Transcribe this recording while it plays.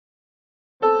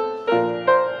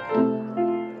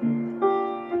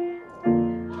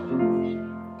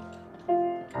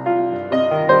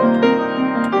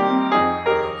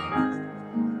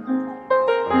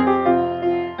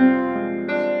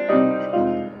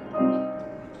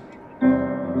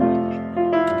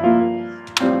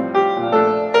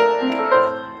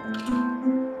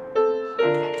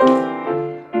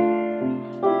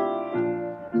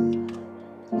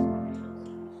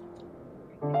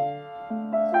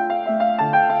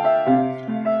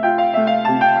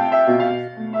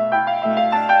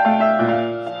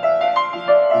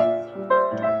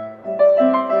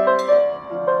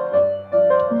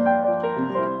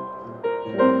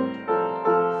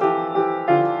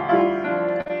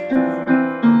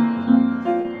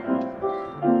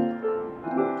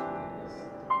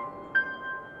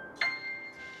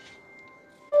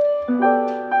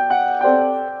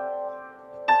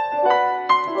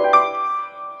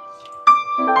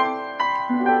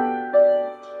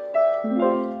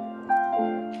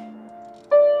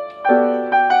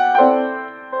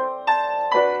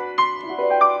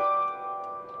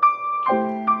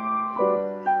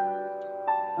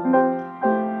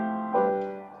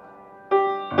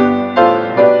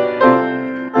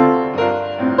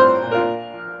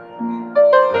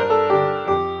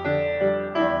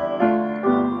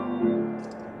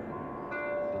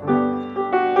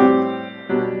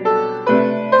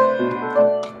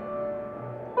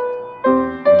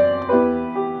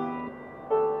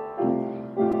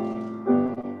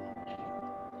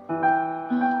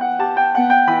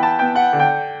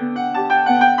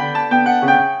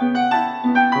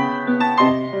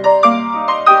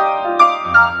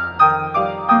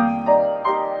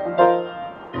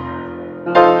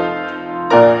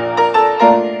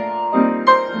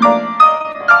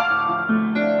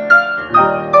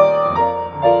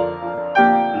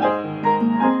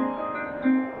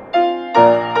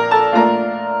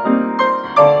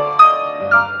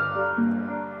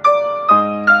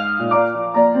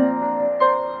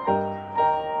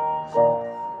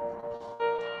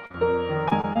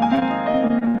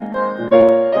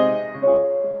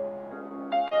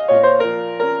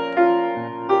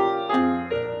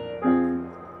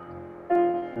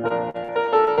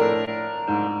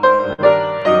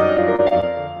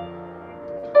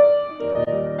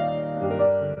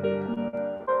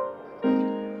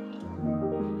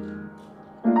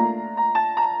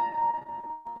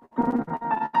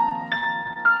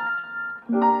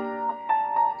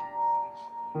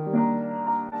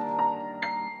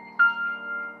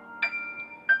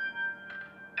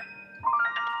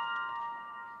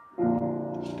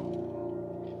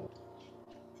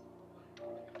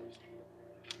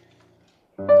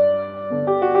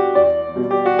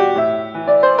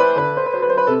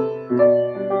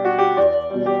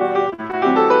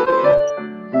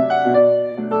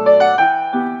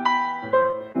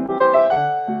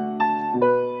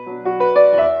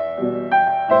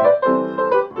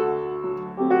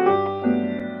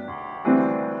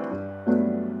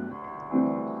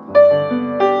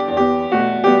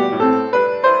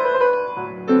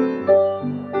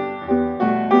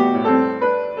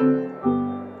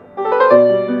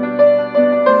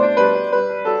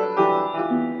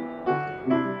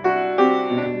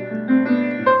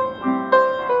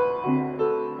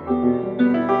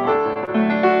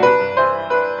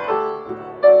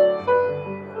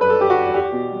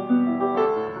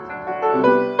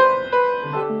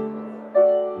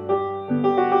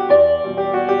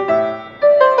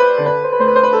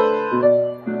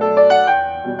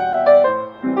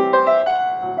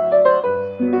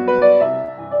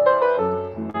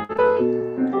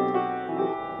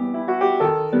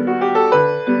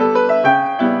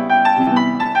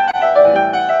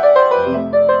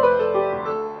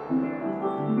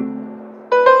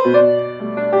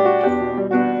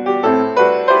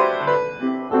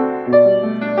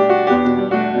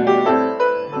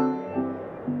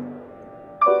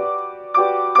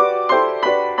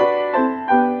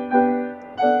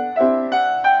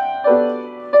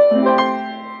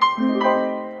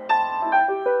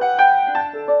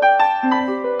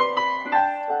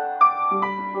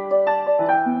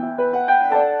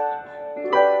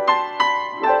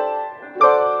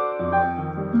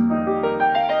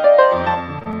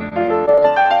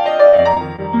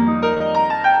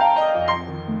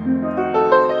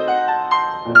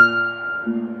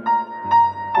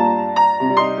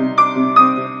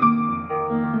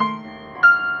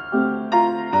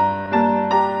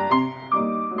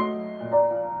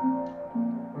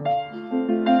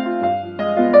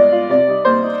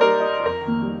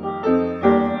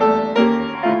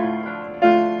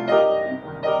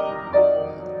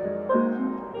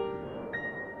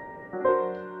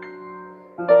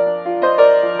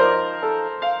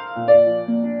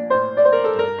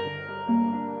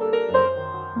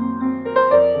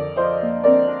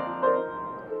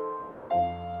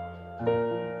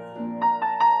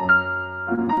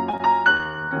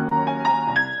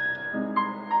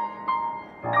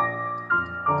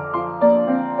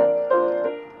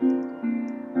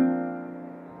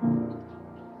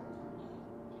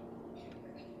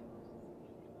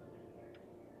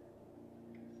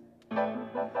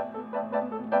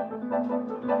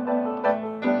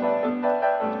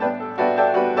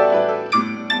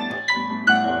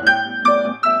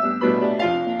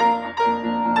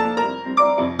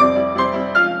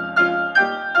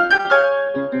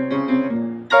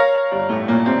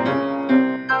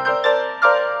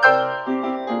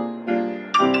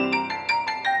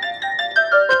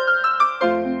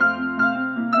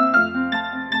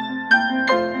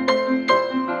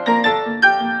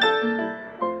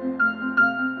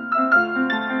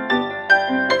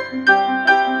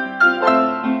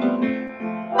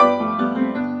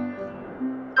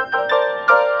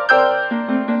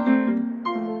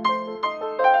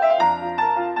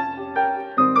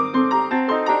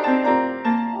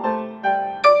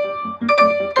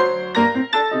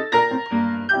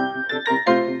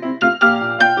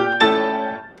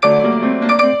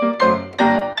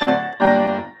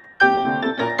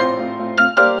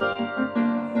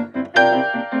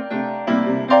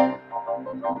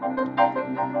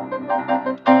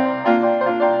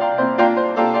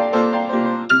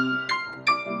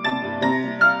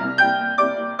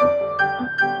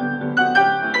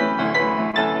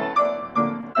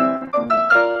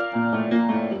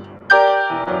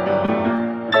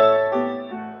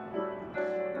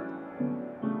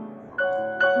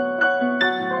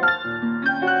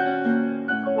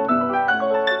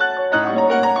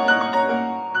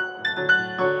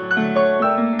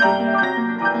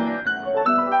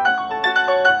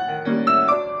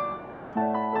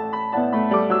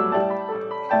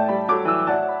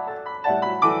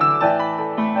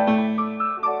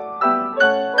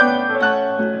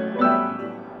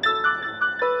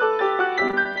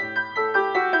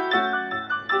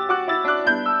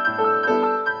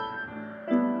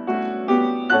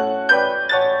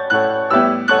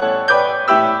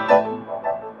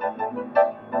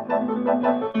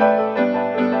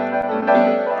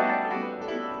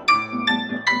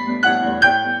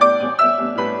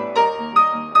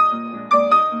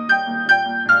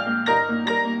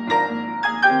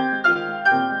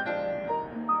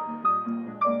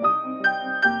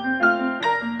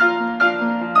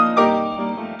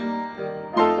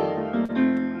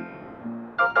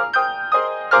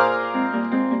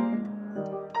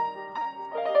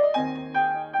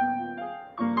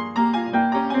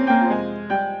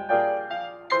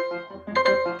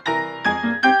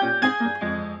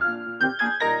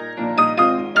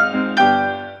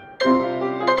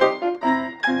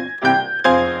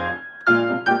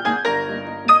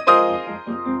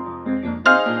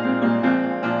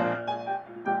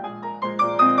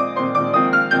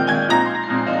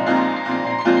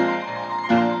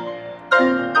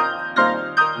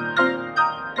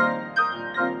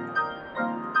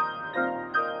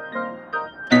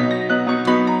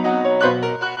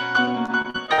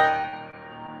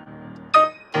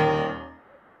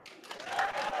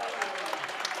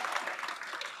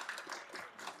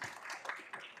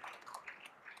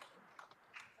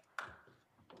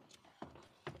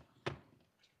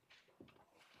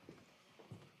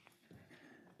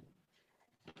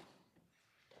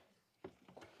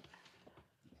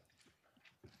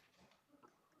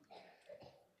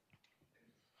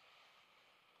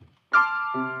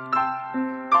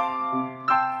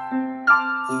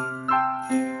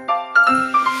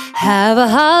Have a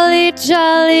holly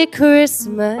jolly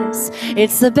Christmas.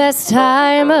 It's the best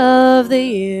time of the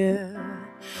year.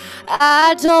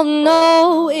 I don't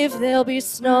know if there'll be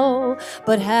snow,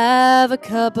 but have a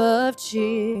cup of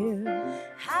cheer.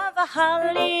 Have a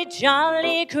holly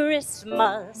jolly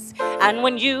Christmas, and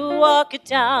when you walk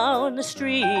down the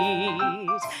street,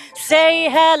 say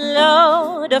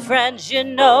hello to friends you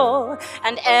know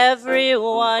and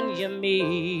everyone you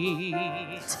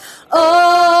meet.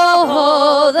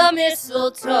 Oh, the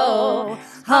mistletoe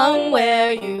hung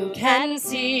where you can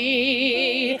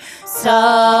see.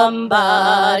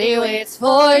 Somebody waits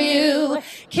for you.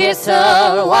 Kiss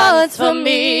her once for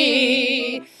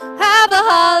me. Have a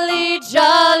holly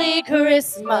jolly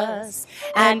Christmas.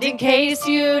 And in case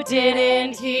you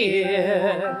didn't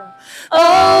hear,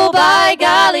 oh, by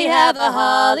golly, have a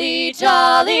holly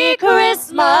jolly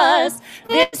Christmas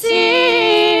this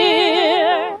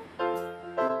year.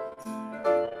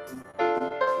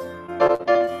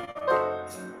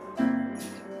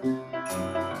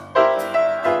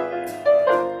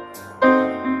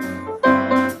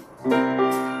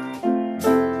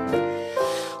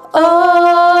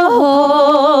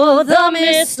 Oh, the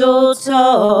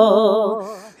mistletoe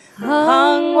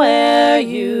hung where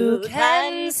you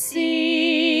can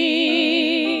see.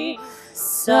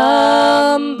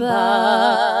 Somebody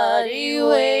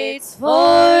waits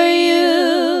for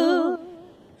you.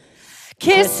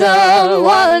 Kiss her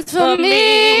once for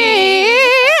me.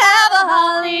 Have a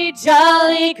holly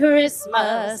jolly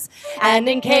Christmas. And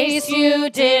in case you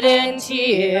didn't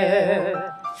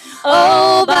hear,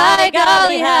 oh, by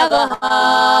golly, have a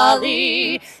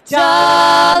holly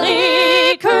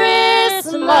jolly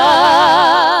Christmas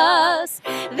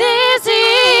this year.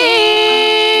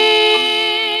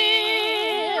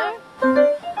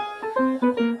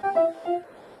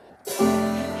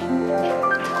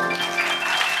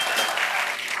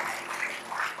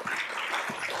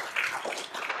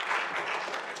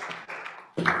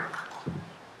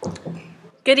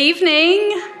 Good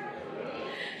evening.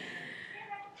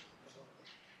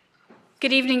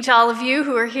 Good evening to all of you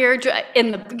who are here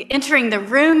entering the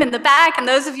room in the back, and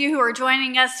those of you who are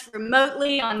joining us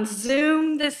remotely on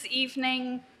Zoom this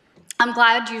evening. I'm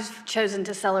glad you've chosen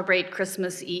to celebrate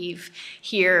Christmas Eve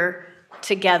here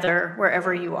together,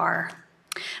 wherever you are.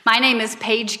 My name is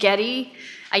Paige Getty,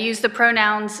 I use the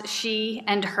pronouns she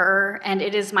and her, and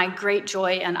it is my great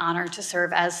joy and honor to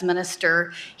serve as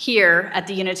minister here at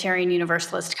the Unitarian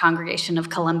Universalist Congregation of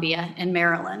Columbia in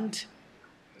Maryland.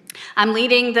 I'm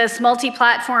leading this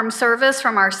multi-platform service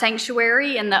from our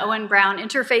sanctuary in the Owen Brown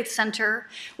Interfaith Center,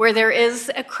 where there is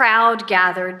a crowd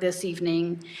gathered this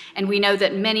evening, and we know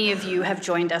that many of you have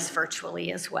joined us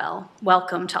virtually as well.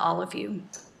 Welcome to all of you.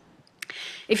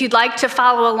 If you'd like to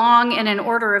follow along in an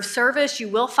order of service, you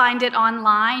will find it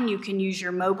online. You can use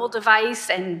your mobile device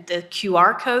and the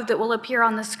QR code that will appear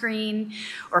on the screen,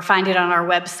 or find it on our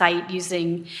website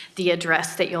using the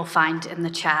address that you'll find in the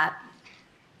chat.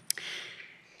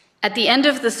 At the end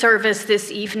of the service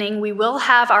this evening, we will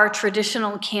have our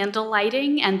traditional candle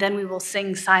lighting, and then we will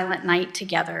sing Silent Night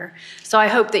together. So I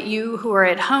hope that you who are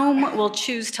at home will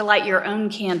choose to light your own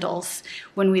candles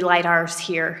when we light ours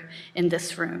here in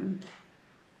this room.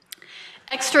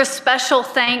 Extra special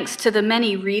thanks to the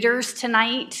many readers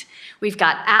tonight. We've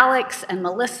got Alex and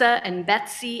Melissa and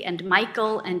Betsy and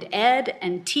Michael and Ed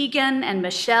and Tegan and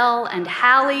Michelle and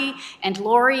Hallie and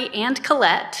Lori and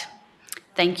Colette.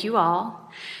 Thank you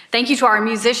all. Thank you to our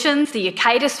musicians, the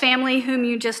Yakitis family, whom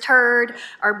you just heard,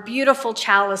 our beautiful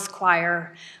Chalice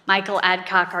Choir, Michael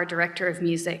Adcock, our director of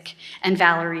music, and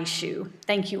Valerie Shu.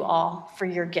 Thank you all for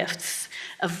your gifts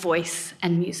of voice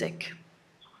and music.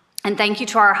 And thank you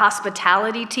to our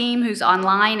hospitality team, who's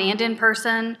online and in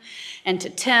person, and to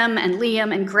Tim and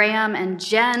Liam and Graham and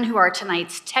Jen, who are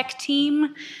tonight's tech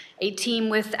team, a team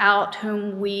without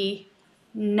whom we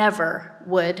never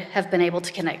would have been able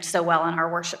to connect so well in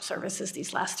our worship services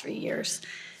these last 3 years.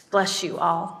 Bless you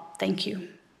all. Thank you.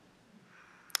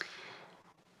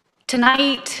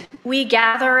 Tonight, we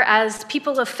gather as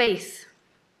people of faith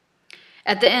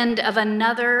at the end of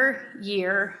another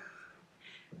year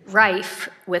rife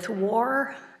with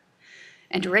war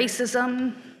and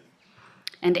racism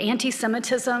and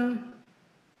anti-Semitism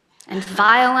and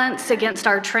violence against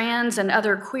our trans and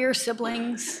other queer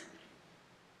siblings.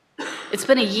 It's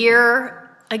been a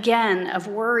year, again, of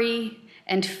worry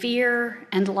and fear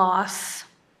and loss.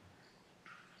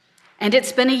 And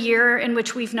it's been a year in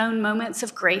which we've known moments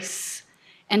of grace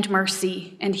and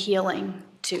mercy and healing,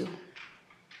 too.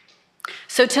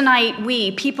 So tonight,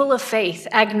 we, people of faith,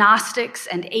 agnostics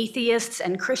and atheists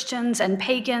and Christians and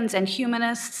pagans and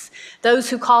humanists, those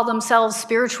who call themselves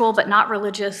spiritual but not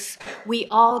religious, we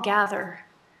all gather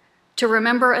to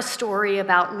remember a story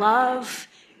about love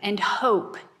and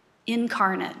hope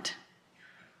incarnate.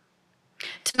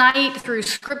 Tonight, through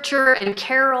scripture and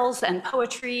carols and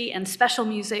poetry and special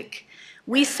music,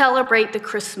 we celebrate the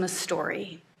Christmas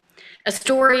story. A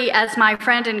story, as my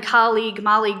friend and colleague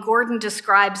Molly Gordon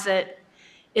describes it,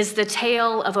 is the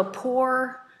tale of a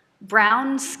poor,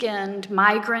 brown-skinned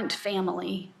migrant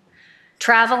family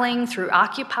traveling through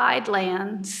occupied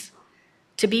lands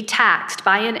to be taxed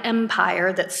by an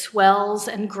empire that swells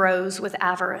and grows with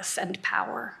avarice and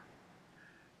power.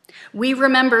 We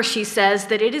remember, she says,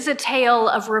 that it is a tale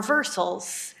of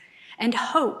reversals and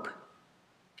hope.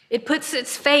 It puts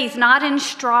its faith not in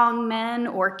strong men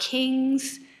or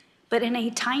kings, but in a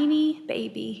tiny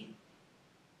baby,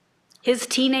 his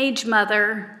teenage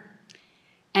mother,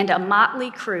 and a motley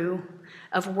crew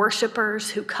of worshipers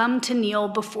who come to kneel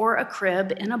before a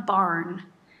crib in a barn,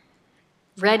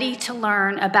 ready to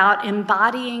learn about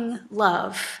embodying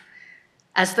love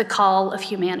as the call of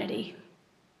humanity,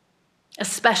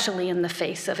 especially in the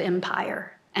face of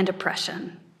empire and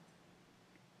oppression.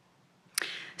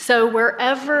 So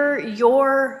wherever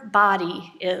your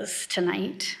body is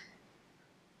tonight,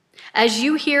 as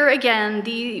you hear again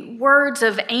the words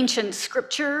of ancient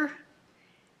scripture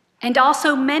and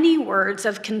also many words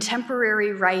of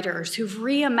contemporary writers who've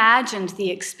reimagined the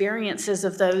experiences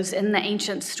of those in the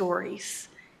ancient stories,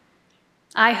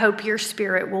 I hope your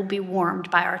spirit will be warmed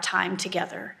by our time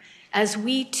together as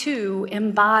we too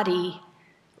embody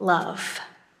love.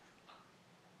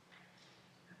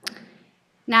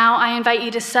 Now I invite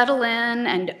you to settle in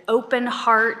and open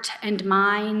heart and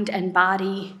mind and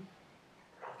body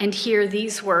and hear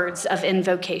these words of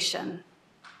invocation.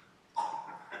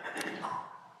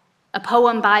 A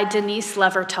poem by Denise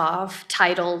Levertov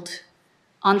titled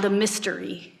On the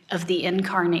Mystery of the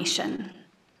Incarnation.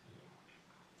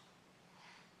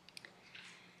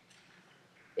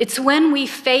 It's when we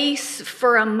face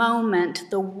for a moment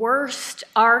the worst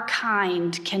our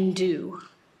kind can do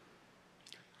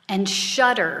and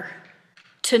shudder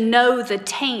to know the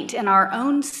taint in our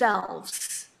own selves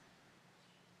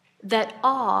that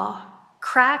awe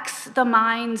cracks the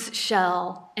mind's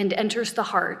shell and enters the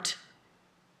heart.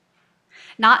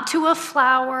 Not to a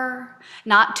flower,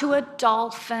 not to a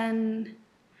dolphin,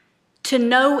 to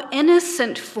no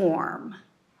innocent form,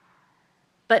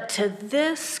 But to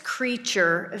this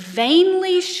creature,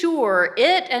 vainly sure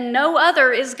it and no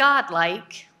other is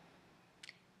godlike,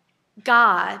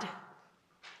 God,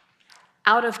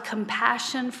 out of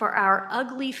compassion for our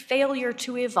ugly failure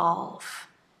to evolve,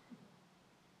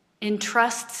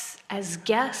 entrusts as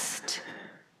guest,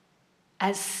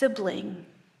 as sibling,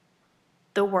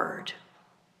 the Word.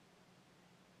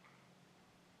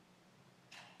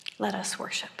 Let us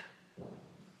worship.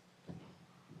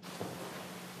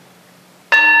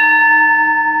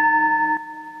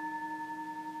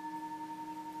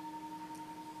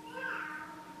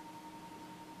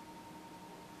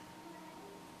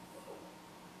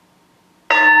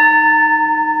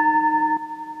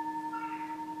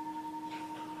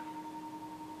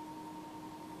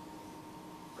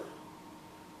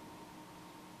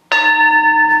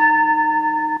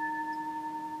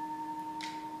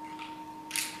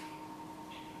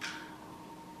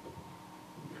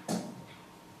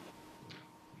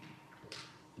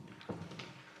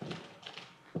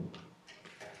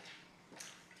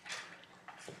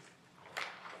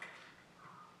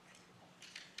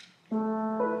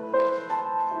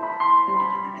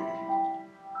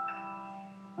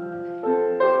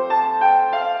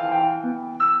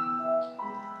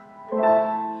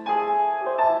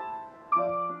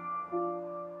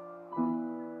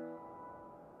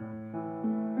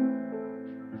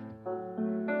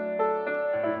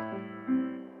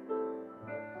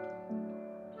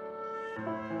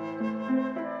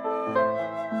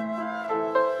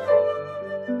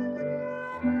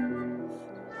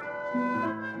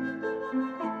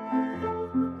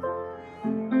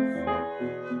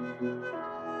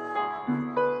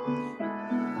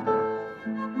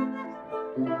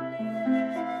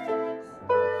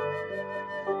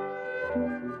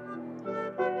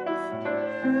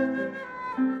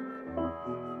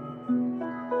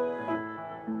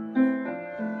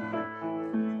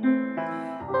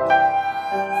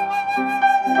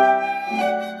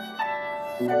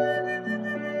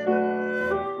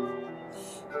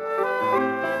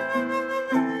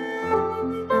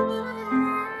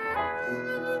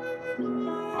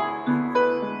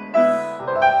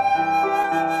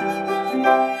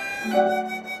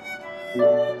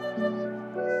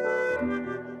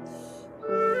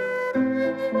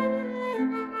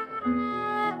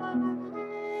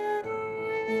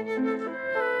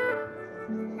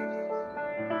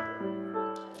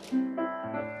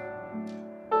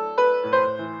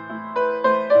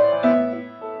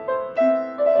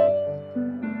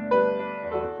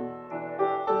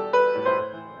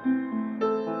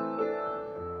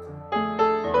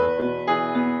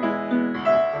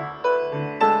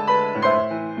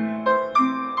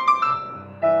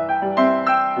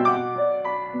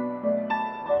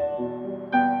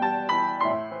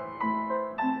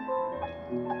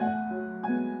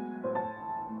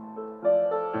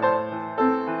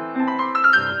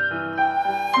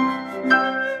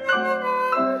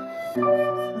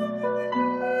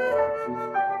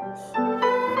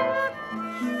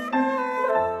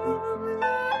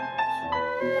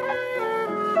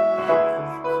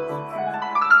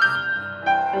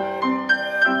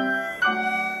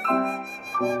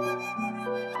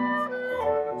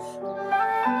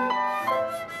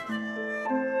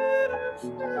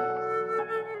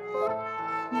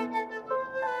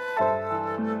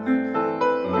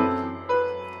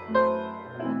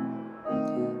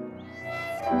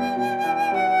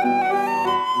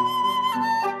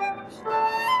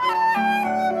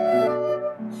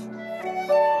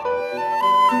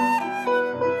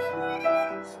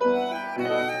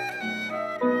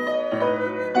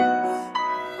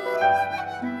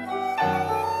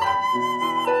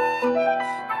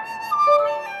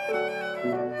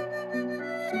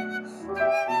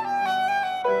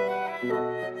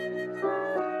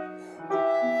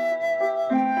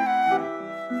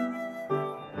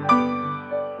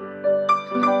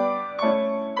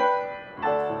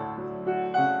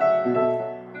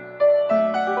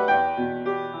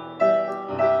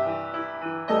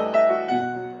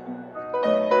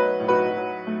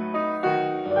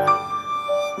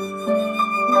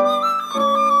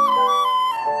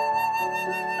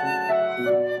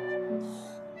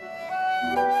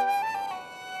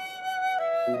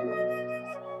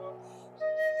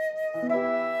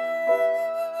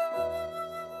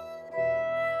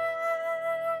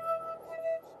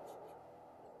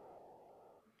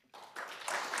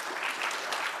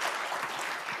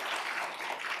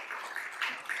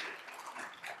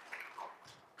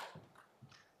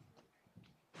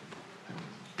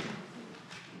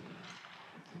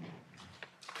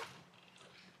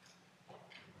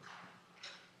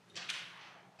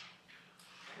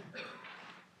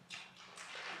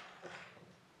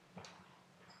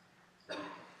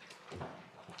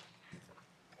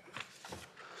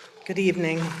 Good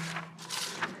evening.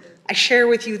 I share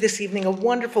with you this evening a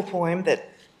wonderful poem that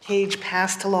Paige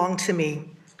passed along to me,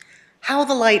 How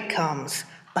the Light Comes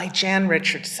by Jan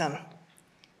Richardson.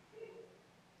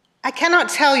 I cannot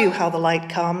tell you how the light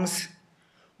comes.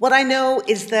 What I know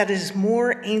is that it is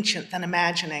more ancient than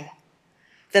imagining,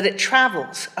 that it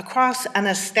travels across an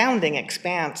astounding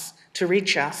expanse to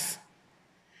reach us,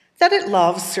 that it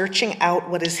loves searching out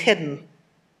what is hidden,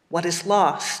 what is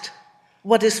lost,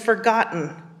 what is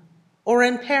forgotten, or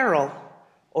in peril,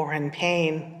 or in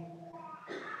pain.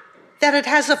 That it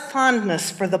has a fondness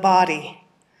for the body,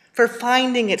 for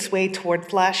finding its way toward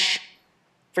flesh,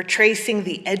 for tracing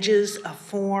the edges of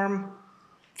form,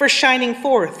 for shining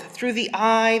forth through the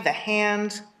eye, the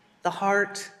hand, the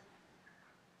heart.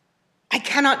 I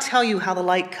cannot tell you how the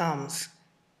light comes,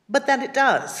 but that it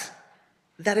does,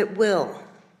 that it will,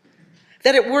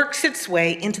 that it works its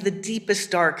way into the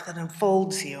deepest dark that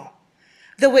enfolds you,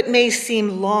 though it may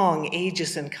seem long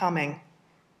ages in coming,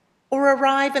 or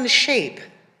arrive in a shape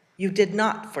you did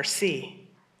not foresee.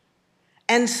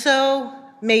 And so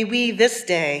may we this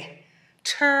day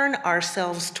turn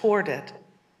ourselves toward it.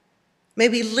 May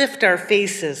we lift our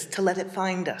faces to let it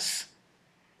find us.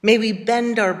 May we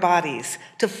bend our bodies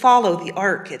to follow the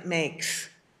arc it makes.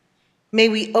 May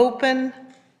we open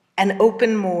and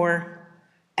open more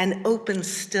and open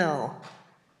still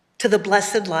to the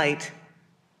blessed light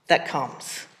that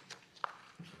comes.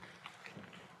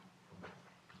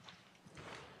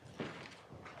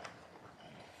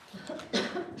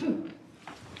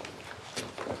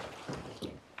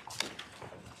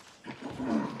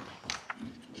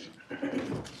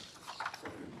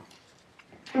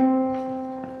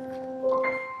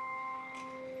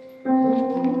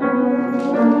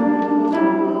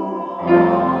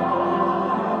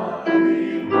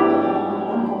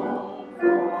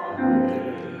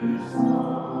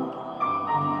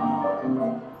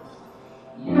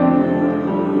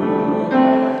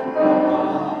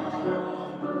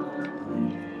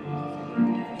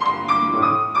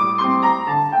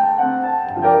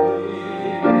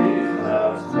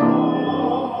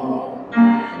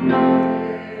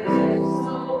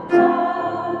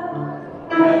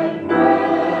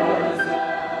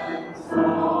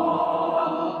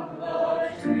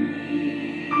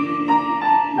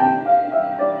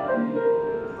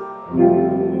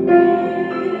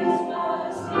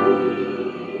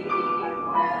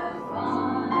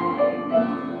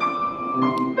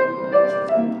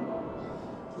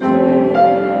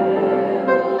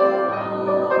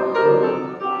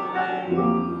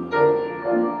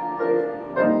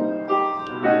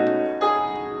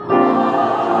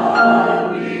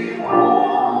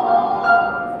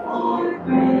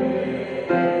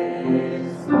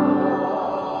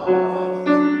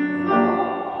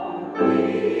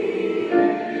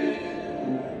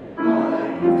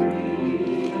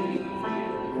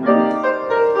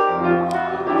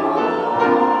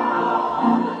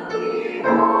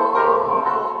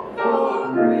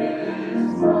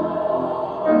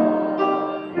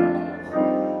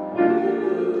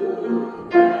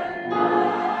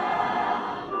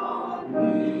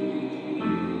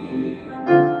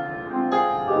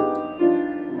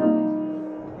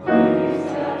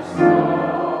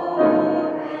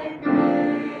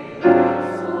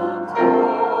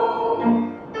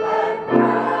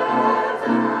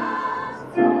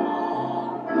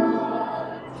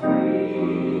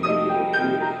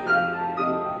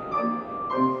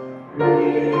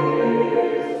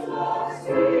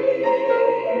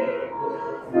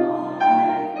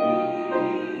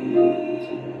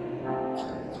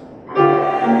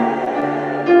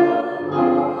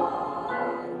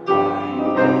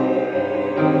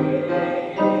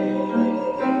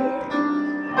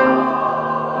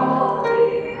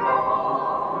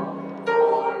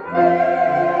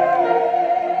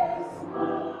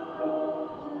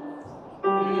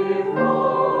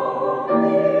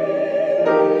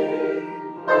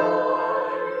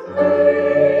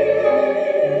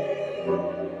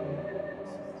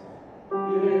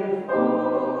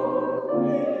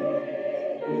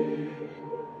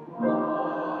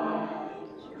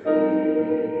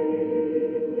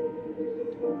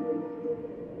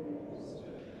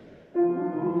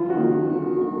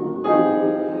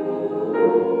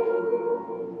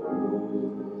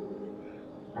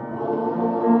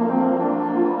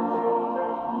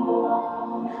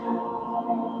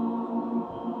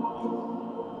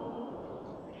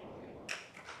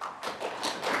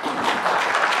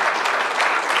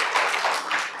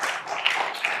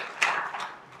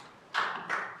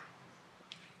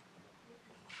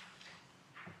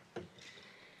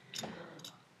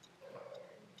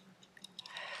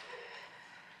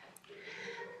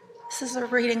 This is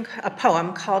a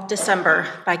poem called December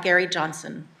by Gary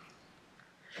Johnson.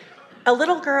 A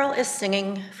little girl is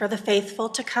singing for the faithful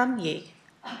to come ye,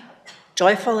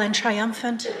 joyful and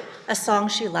triumphant, a song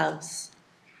she loves,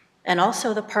 and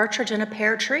also the partridge in a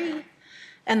pear tree,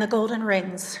 and the golden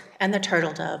rings and the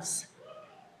turtle doves.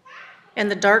 In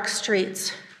the dark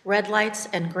streets, red lights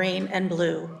and green and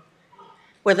blue,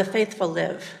 where the faithful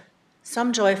live,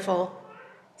 some joyful,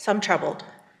 some troubled,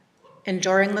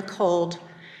 enduring the cold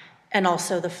and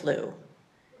also the flu,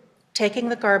 taking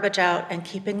the garbage out and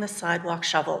keeping the sidewalk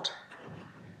shoveled.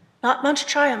 Not much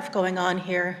triumph going on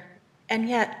here, and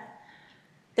yet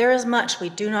there is much we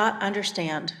do not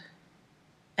understand,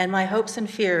 and my hopes and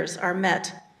fears are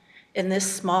met in this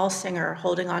small singer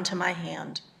holding onto my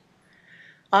hand.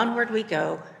 Onward we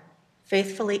go,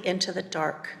 faithfully into the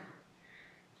dark.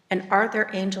 And are there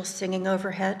angels singing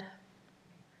overhead?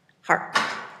 Hark.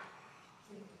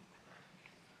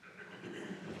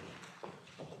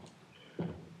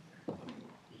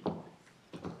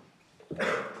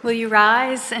 Will you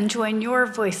rise and join your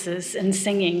voices in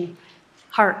singing,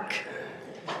 Hark?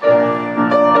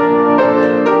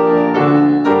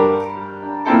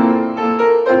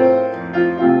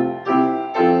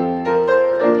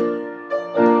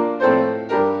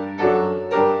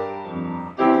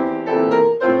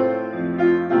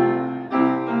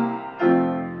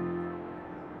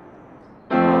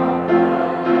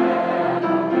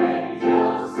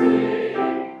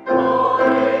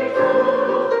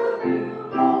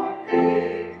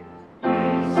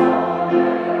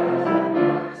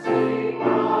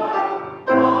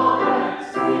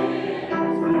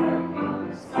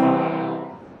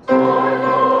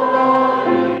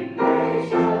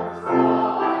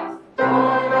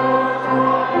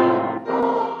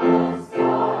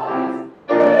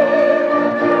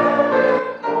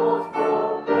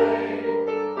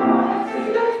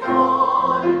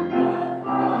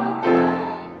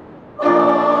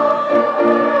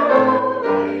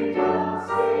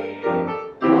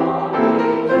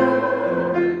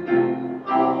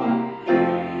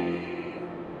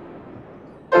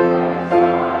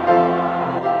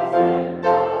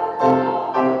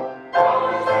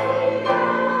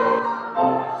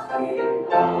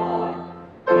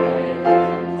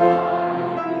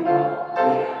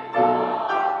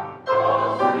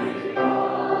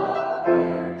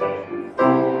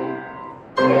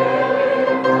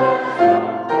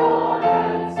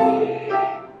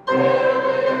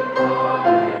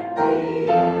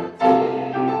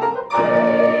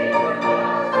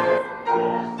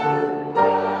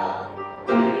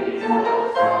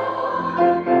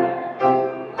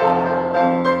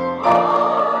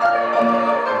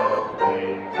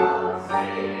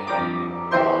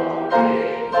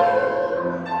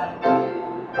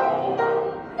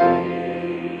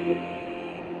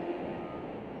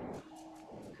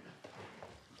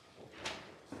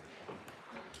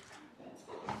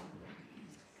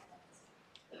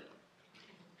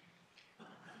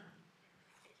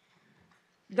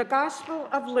 The Gospel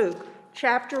of Luke,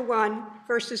 chapter 1,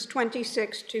 verses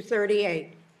 26 to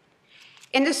 38.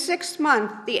 In the 6th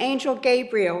month, the angel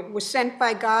Gabriel was sent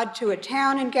by God to a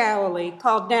town in Galilee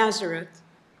called Nazareth,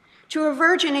 to a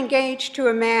virgin engaged to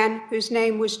a man whose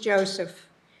name was Joseph,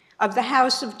 of the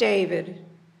house of David.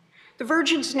 The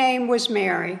virgin's name was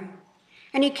Mary,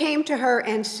 and he came to her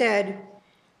and said,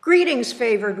 "Greetings,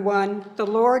 favored one, the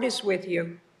Lord is with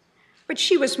you." But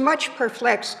she was much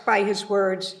perplexed by his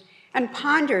words and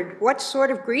pondered what sort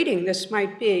of greeting this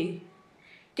might be.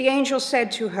 The angel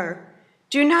said to her,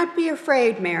 "Do not be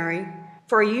afraid, Mary,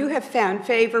 for you have found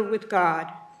favor with God.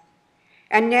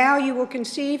 And now you will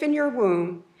conceive in your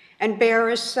womb and bear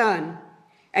a son,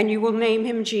 and you will name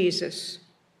him Jesus.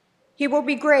 He will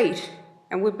be great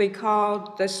and will be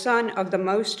called the Son of the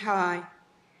Most High.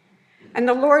 And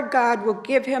the Lord God will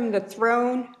give him the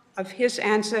throne of his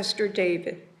ancestor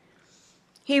David.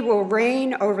 He will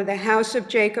reign over the house of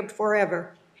Jacob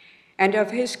forever, and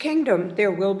of his kingdom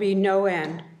there will be no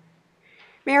end."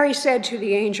 Mary said to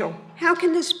the angel, "How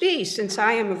can this be, since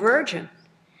I am a virgin?"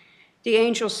 The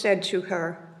angel said to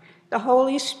her, "The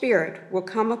Holy Spirit will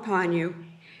come upon you,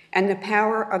 and the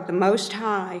power of the Most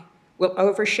High will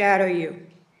overshadow you.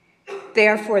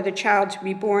 Therefore, the child to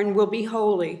be born will be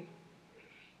holy.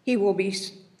 He will be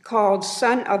called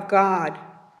Son of God.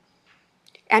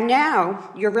 And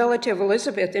now, your relative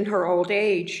Elizabeth, in her old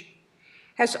age,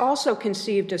 has also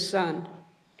conceived a son.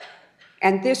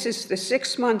 And this is the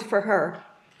 6th month for her,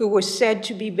 who was said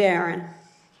to be barren.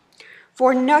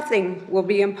 For nothing will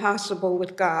be impossible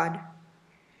with God."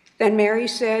 Then Mary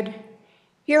said,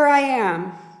 "Here I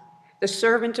am, the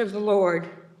servant of the Lord.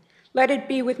 Let it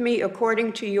be with me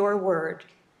according to your word."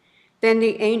 Then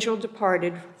the angel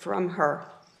departed from her.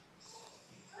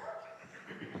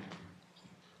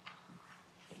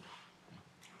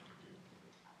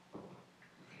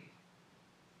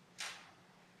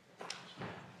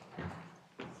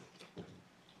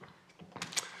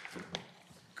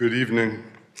 Good evening.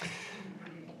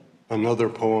 Another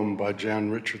poem by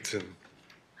Jan Richardson.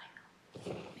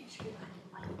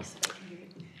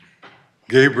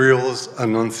 Gabriel's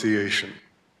Annunciation.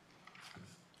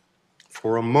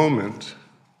 For a moment,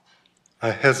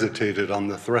 I hesitated on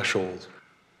the threshold.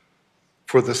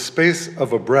 For the space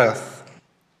of a breath,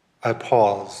 I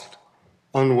paused,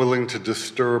 unwilling to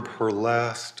disturb her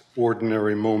last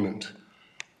ordinary moment,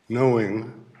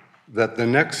 knowing that the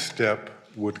next step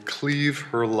would cleave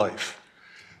her life,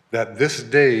 that this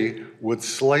day would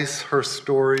slice her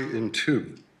story in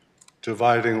two,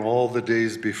 dividing all the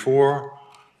days before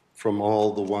from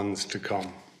all the ones to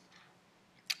come.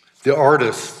 The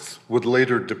artists would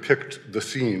later depict the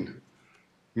scene.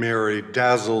 Mary,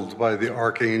 dazzled by the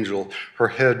archangel, her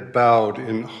head bowed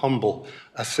in humble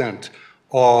assent,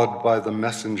 awed by the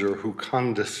messenger who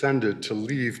condescended to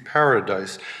leave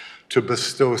paradise to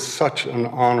bestow such an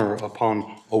honor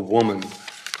upon a woman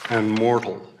and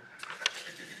mortal.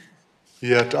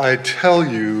 Yet I tell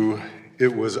you,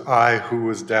 it was I who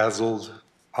was dazzled,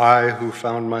 I who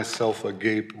found myself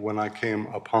agape when I came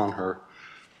upon her,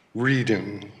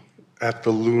 reading at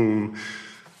the loom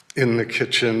in the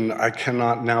kitchen. I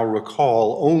cannot now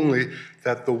recall, only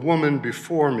that the woman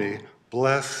before me,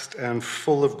 blessed and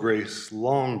full of grace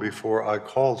long before I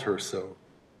called her so,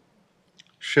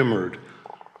 shimmered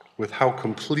with how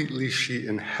completely she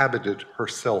inhabited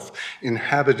herself,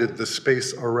 inhabited the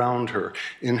space around her,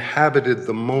 inhabited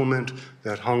the moment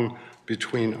that hung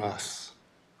between us.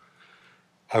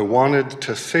 I wanted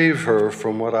to save her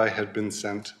from what I had been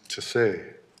sent to say.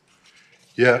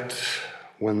 Yet,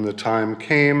 when the time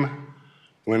came,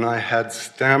 when I had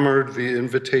stammered the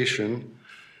invitation,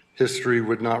 history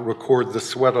would not record the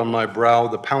sweat on my brow,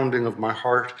 the pounding of my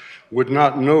heart, would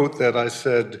not note that I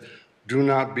said, "Do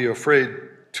not be afraid,"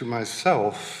 to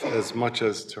myself as much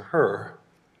as to her.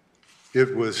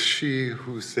 It was she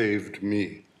who saved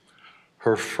me.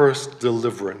 Her first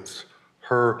deliverance,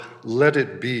 her "let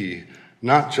it be,"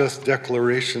 not just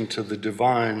declaration to the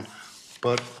divine,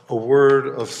 but a word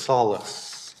of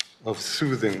solace, of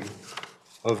soothing,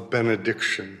 of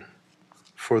benediction.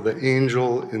 For the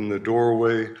angel in the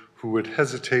doorway who would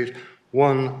hesitate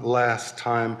one last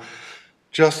time,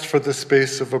 just for the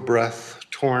space of a breath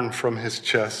torn from his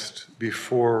chest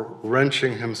before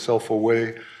wrenching himself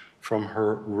away from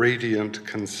her radiant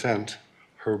consent,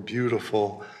 her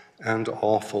beautiful and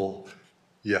awful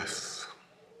yes.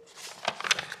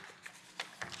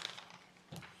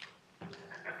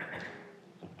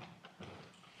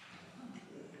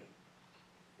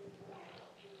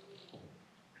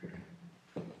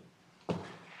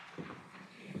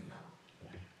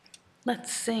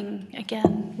 Let's sing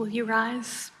again. Will you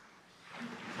rise?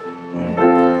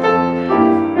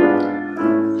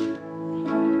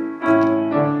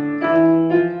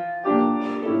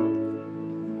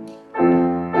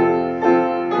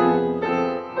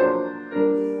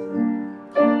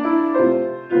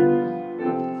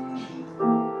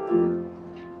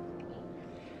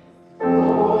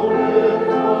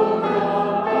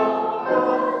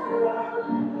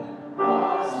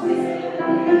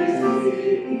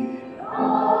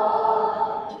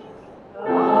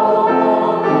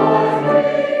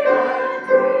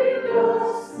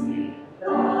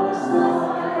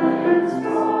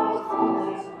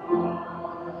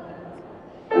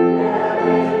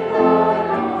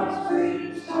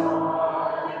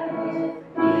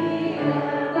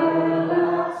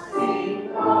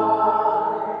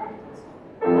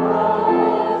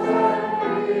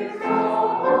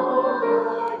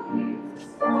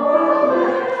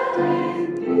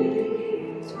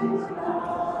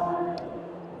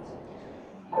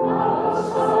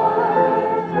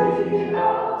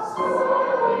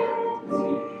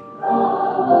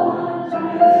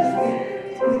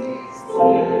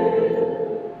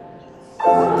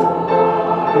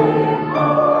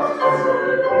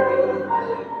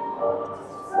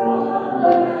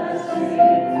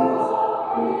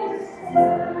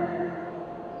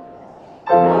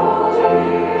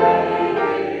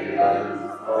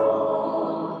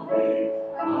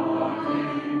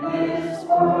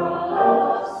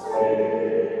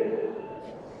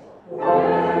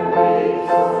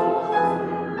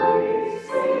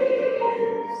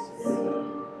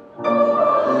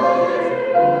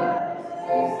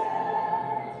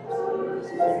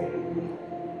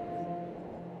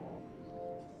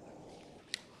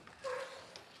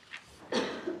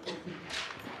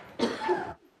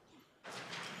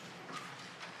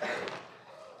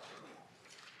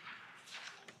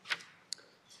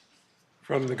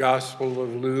 From the Gospel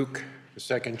of Luke, the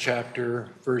second chapter,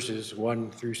 verses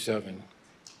 1 through 7.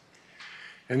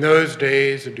 In those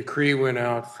days, a decree went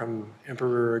out from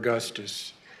Emperor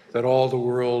Augustus that all the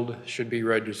world should be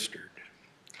registered.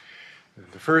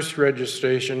 The first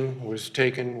registration was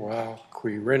taken while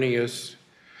Quirinius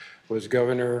was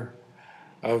governor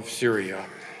of Syria.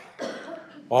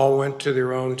 All went to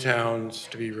their own towns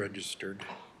to be registered.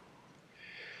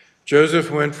 Joseph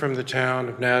went from the town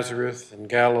of Nazareth in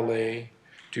Galilee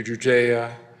to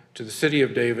Judea, to the city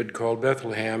of David called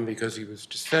Bethlehem, because he was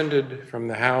descended from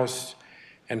the house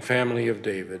and family of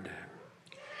David.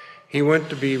 He went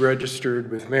to be registered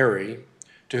with Mary,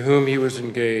 to whom he was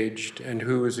engaged and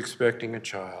who was expecting a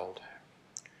child.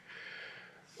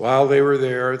 While they were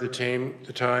there, the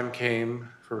time came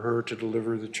for her to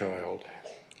deliver the child.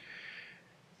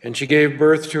 And she gave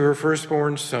birth to her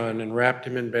firstborn son and wrapped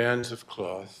him in bands of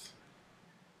cloth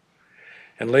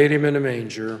and laid him in a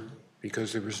manger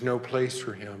because there was no place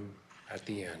for him at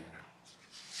the inn.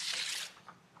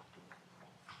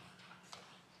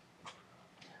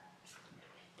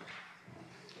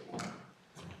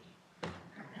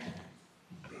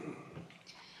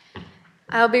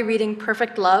 I'll be reading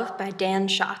Perfect Love by Dan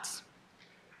Schatz.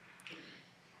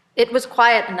 It was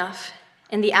quiet enough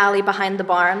in the alley behind the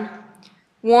barn,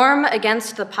 warm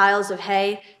against the piles of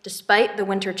hay despite the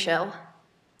winter chill.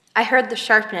 I heard the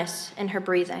sharpness in her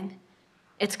breathing.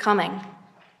 It's coming.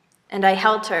 And I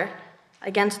held her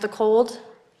against the cold,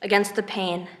 against the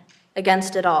pain,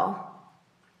 against it all.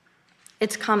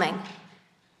 It's coming.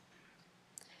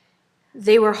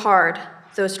 They were hard,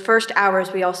 those first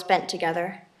hours we all spent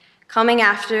together, coming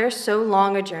after so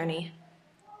long a journey.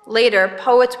 Later,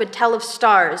 poets would tell of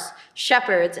stars,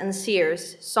 shepherds and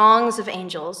seers, songs of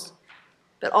angels.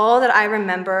 But all that I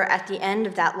remember at the end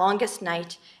of that longest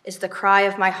night is the cry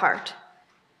of my heart,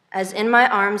 as in my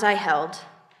arms I held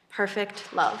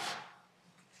perfect love.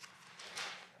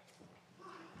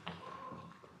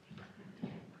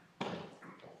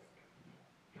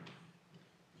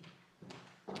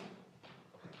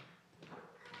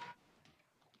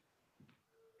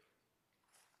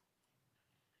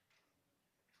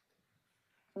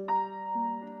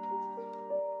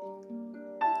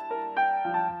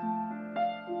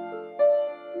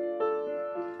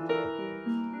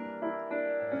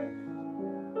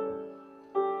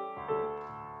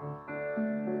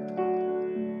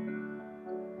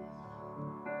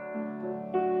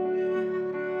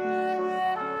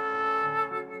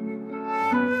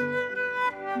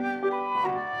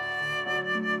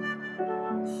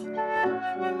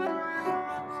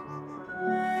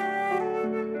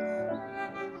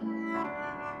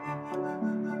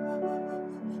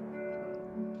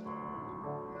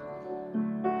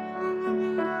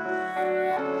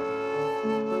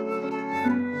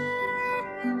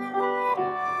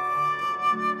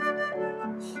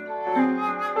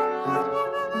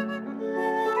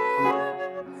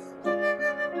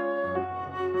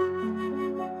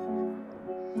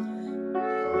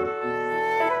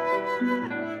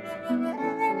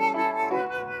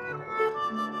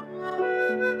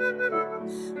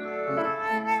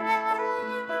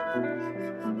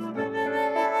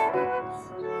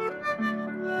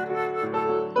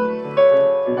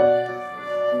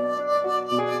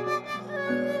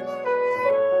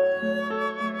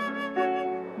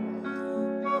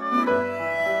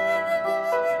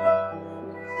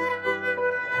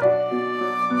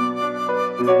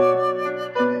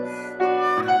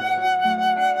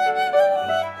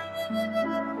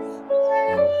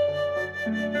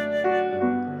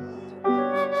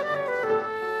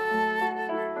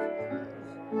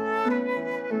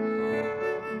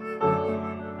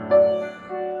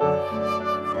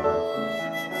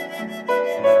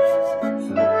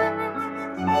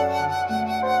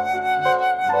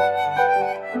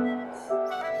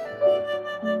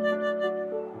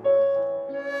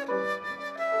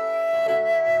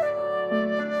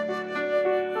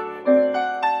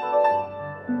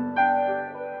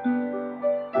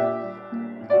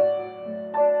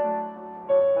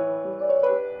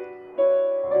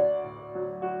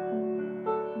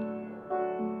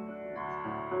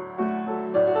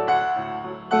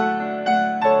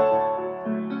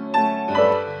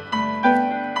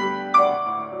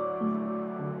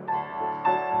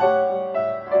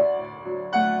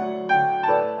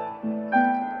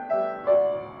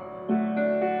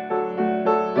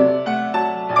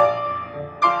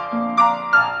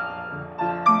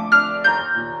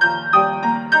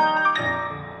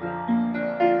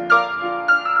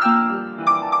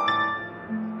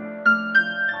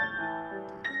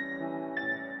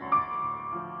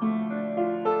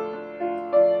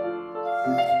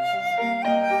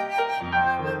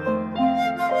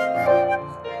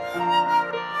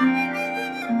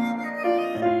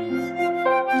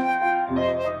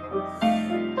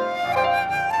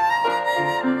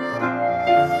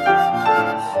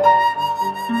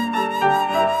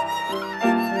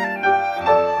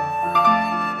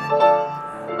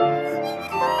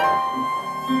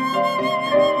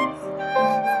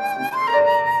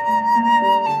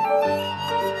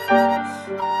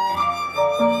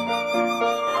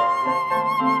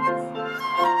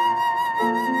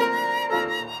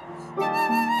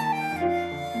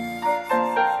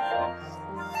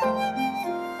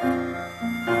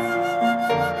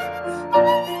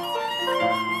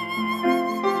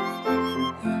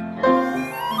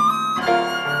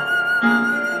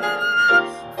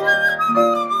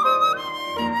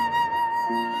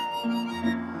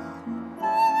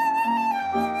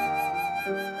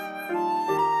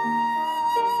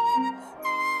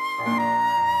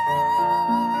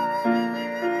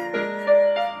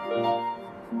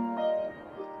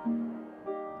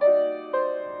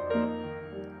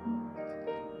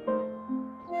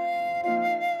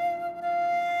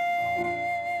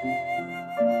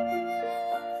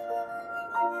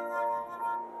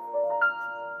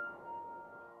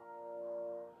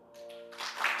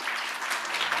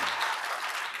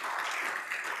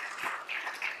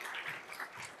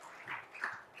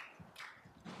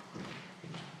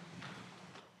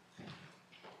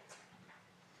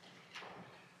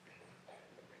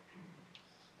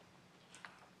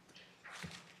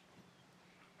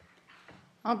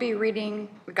 I'll be reading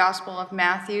the Gospel of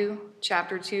Matthew,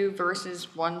 chapter 2,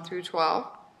 verses 1 through 12.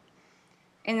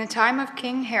 In the time of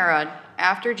King Herod,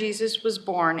 after Jesus was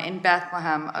born in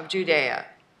Bethlehem of Judea,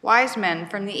 wise men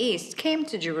from the east came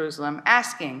to Jerusalem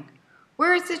asking,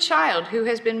 "Where is the child who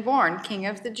has been born King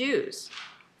of the Jews?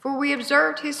 For we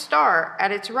observed his star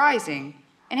at its rising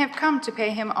and have come to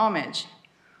pay him homage."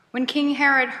 When King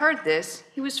Herod heard this,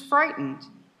 he was frightened,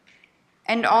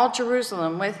 and all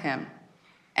Jerusalem with him.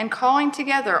 And calling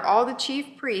together all the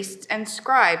chief priests and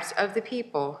scribes of the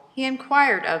people, he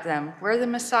inquired of them where the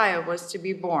Messiah was to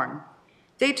be born.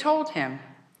 They told him,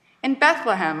 "In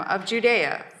Bethlehem of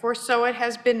Judea, for so it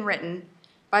has been written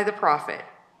by the prophet.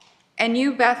 And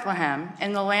you, Bethlehem,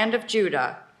 in the land of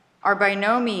Judah, are by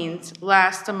no means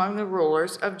last among the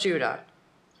rulers of Judah.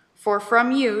 For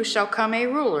from you shall come a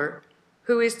ruler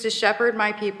who is to shepherd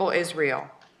my people Israel."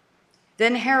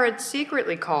 Then Herod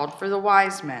secretly called for the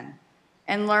wise men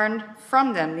and learned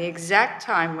from them the exact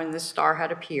time when the star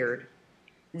had appeared.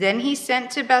 Then he sent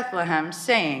to Bethlehem,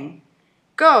 saying,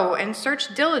 "Go and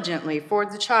search diligently for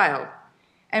the child,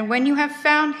 and when you have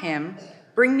found him,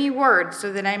 bring me word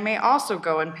so that I may also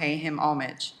go and pay him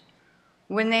homage."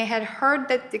 When they had heard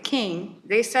that the king,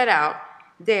 they set out.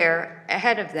 There,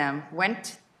 ahead of them,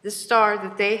 went the star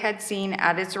that they had seen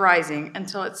at its rising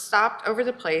until it stopped over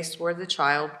the place where the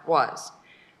child was.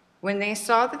 When they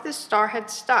saw that the star had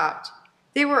stopped,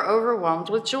 they were overwhelmed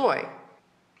with joy.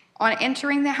 On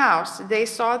entering the house, they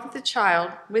saw that the child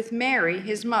with Mary,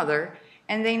 his mother,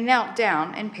 and they knelt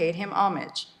down and paid him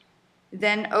homage.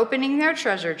 Then, opening their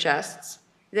treasure chests,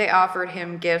 they offered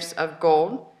him gifts of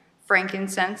gold,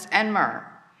 frankincense, and myrrh.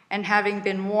 And having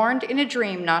been warned in a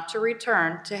dream not to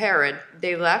return to Herod,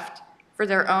 they left for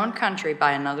their own country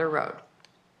by another road.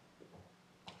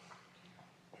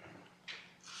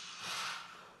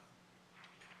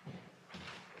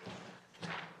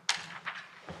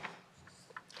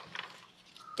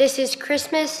 This is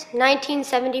Christmas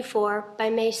 1974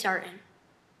 by May Sarton.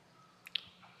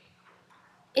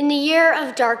 In the year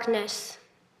of darkness,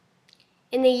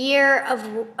 in the year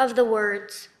of the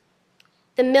words,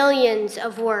 the millions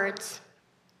of words,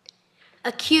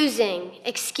 accusing,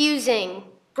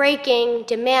 excusing, breaking,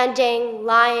 demanding,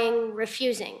 lying,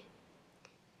 refusing.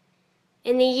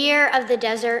 In the year of the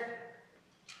desert,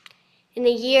 in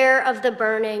the year of the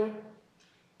burning,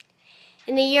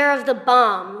 in the year of the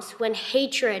bombs when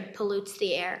hatred pollutes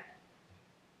the air.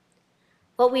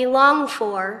 What we long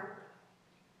for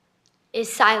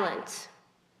is silence.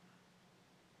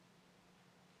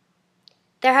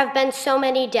 There have been so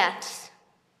many deaths,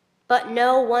 but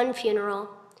no one funeral,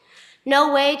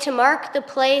 no way to mark the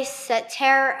place, set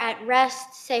terror at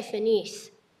rest, c'est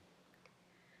finis.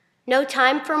 No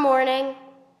time for mourning,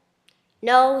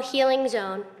 no healing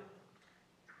zone.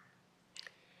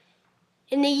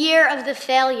 In the year of the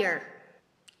failure,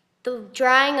 the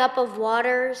drying up of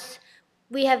waters,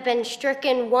 we have been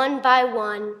stricken one by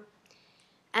one,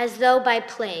 as though by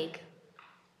plague.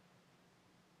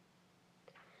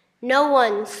 No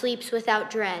one sleeps without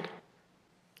dread.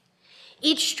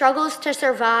 Each struggles to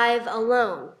survive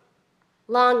alone,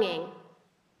 longing,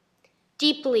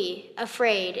 deeply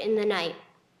afraid in the night.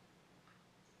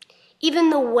 Even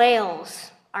the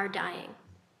whales are dying.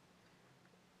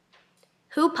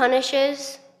 Who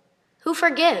punishes? Who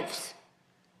forgives?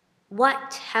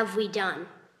 What have we done?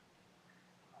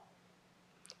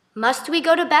 Must we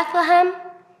go to Bethlehem,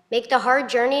 make the hard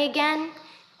journey again,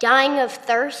 dying of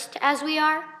thirst as we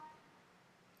are?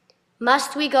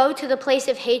 Must we go to the place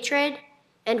of hatred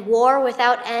and war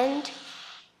without end?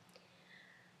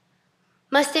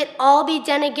 Must it all be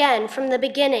done again from the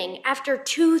beginning after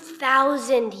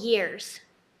 2,000 years?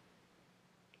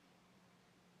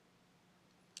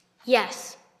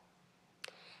 Yes,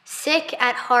 sick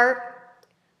at heart,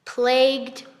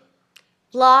 plagued,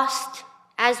 lost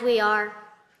as we are,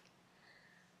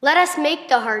 let us make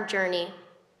the hard journey.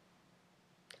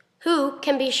 Who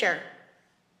can be sure?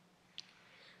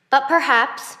 But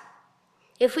perhaps,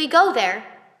 if we go there,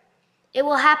 it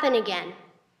will happen again.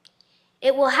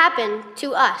 It will happen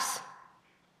to us.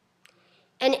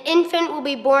 An infant will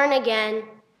be born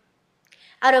again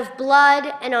out of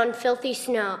blood and on filthy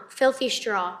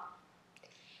straw.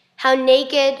 How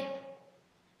naked,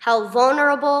 how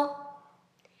vulnerable,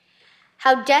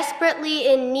 how desperately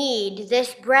in need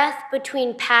this breath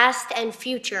between past and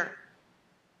future.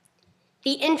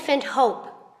 The infant hope.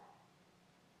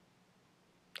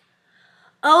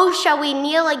 Oh, shall we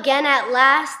kneel again at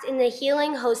last in the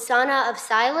healing hosanna of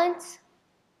silence?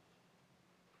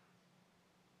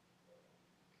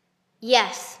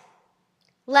 Yes,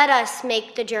 let us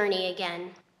make the journey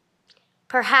again.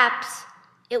 Perhaps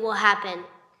it will happen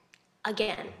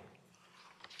again.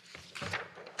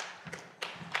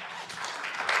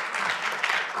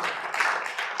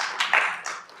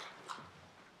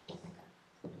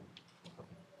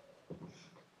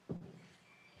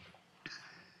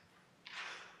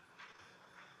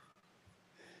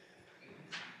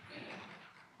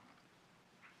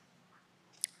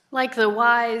 Like the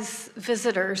wise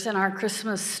visitors in our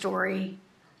Christmas story,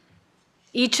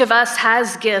 each of us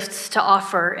has gifts to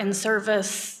offer in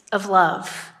service of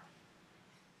love.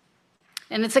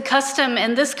 And it's a custom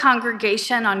in this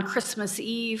congregation on Christmas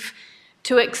Eve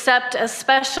to accept a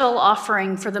special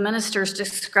offering for the minister's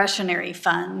discretionary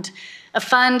fund, a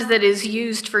fund that is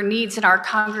used for needs in our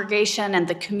congregation and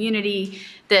the community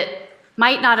that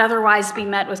might not otherwise be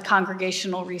met with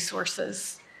congregational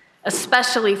resources,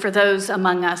 especially for those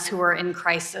among us who are in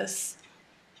crisis,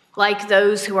 like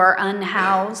those who are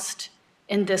unhoused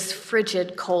in this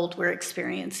frigid cold we're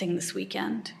experiencing this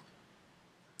weekend.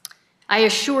 I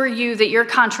assure you that your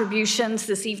contributions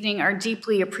this evening are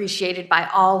deeply appreciated by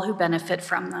all who benefit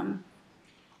from them.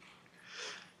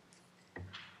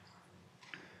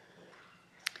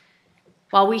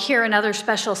 While we hear another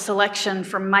special selection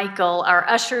from Michael, our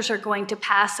ushers are going to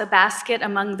pass a basket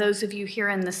among those of you here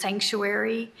in the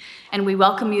sanctuary, and we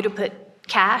welcome you to put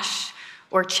cash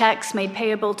or checks made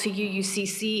payable to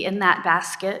UUCC in that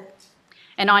basket.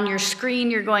 And on your screen,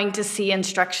 you're going to see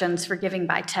instructions for giving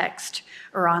by text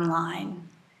or online.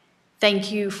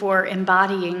 Thank you for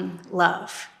embodying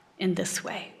love in this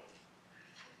way.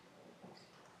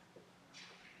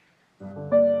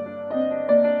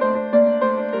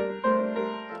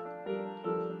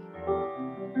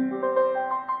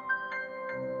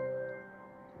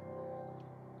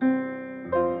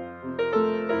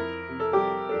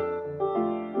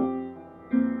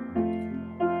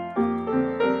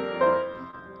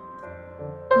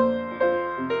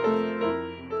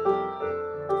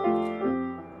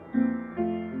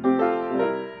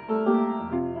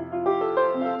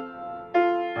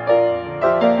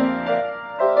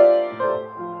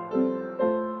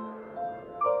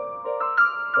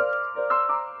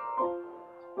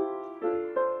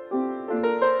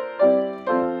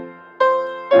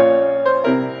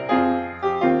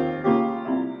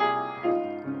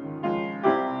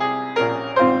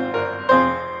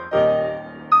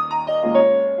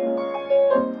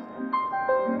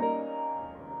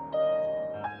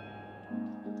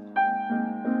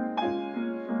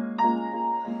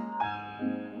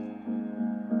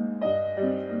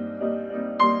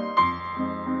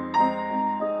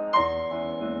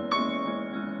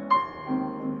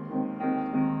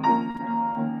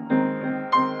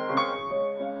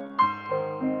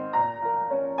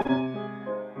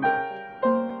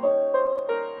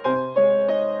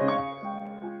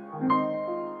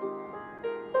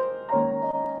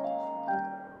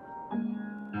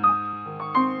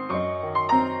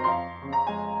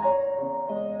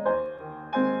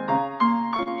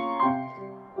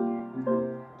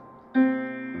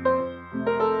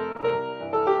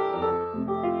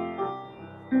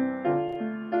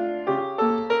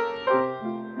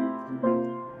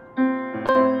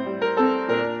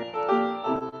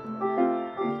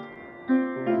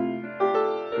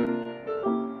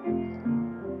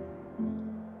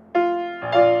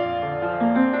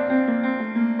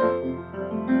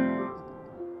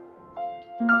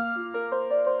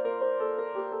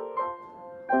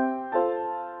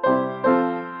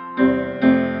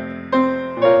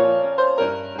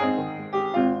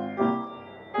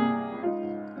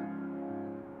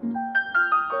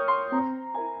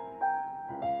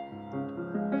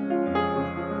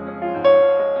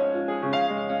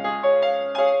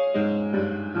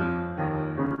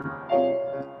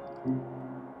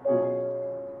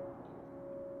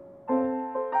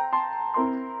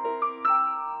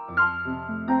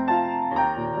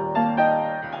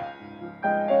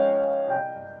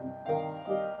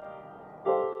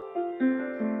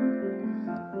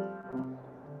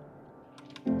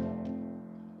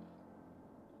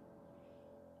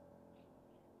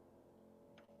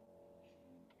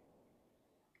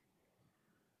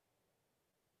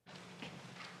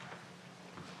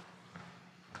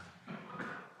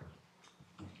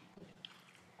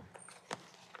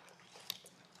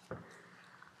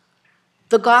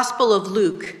 The Gospel of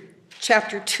Luke,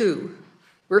 chapter 2,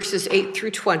 verses 8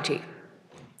 through 20.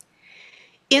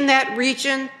 In that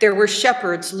region, there were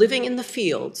shepherds living in the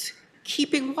fields,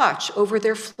 keeping watch over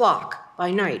their flock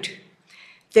by night.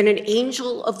 Then an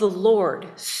angel of the Lord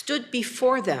stood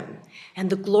before them, and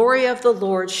the glory of the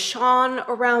Lord shone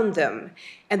around them,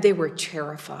 and they were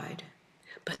terrified.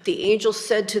 But the angel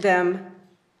said to them,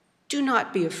 "Do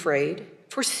not be afraid,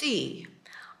 for see,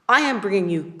 I am bringing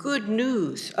you good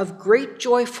news of great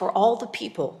joy for all the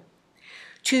people.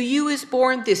 To you is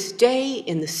born this day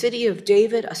in the city of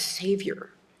David a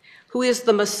Savior, who is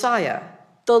the Messiah,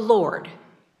 the Lord.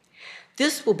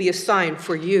 This will be a sign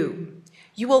for you.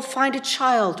 You will find a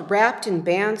child wrapped in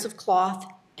bands of cloth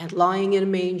and lying in a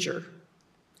manger."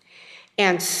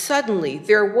 And suddenly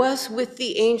there was with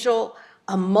the angel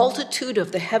a multitude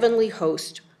of the heavenly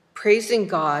host, praising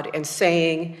God and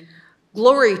saying,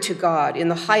 "Glory to God in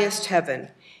the highest heaven,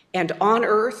 and on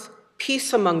earth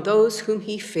peace among those whom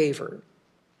he favored."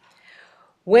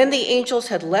 When the angels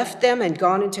had left them and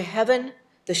gone into heaven,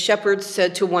 the shepherds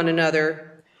said to one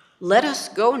another, "Let us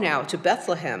go now to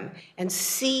Bethlehem and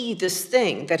see this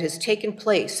thing that has taken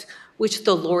place, which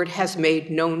the Lord has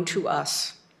made known to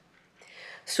us."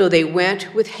 So they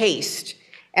went with haste,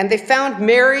 and they found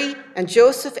Mary and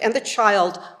Joseph and the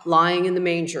child lying in the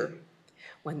manger.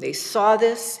 When they saw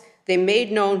this, they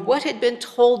made known what had been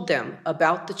told them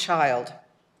about the child.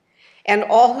 And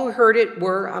all who heard it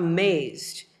were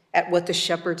amazed at what the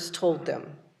shepherds told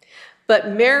them. But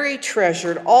Mary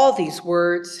treasured all these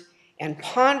words and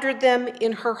pondered them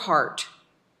in her heart.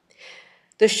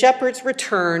 The shepherds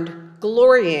returned,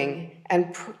 glorifying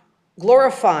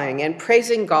and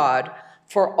praising God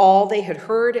for all they had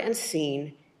heard and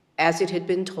seen as it had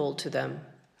been told to them.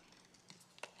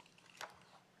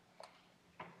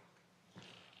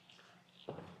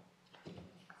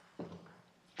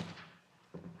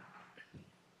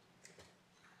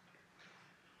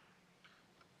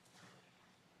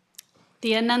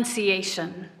 The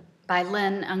Annunciation by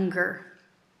Lynn Unger.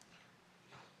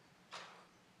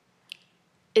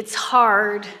 It's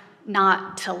hard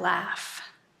not to laugh.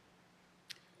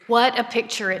 What a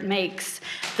picture it makes.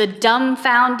 The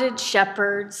dumbfounded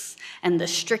shepherds and the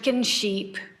stricken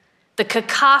sheep, the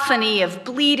cacophony of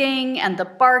bleating and the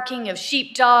barking of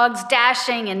sheepdogs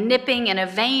dashing and nipping in a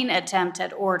vain attempt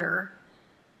at order.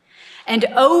 And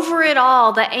over it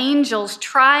all, the angels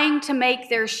trying to make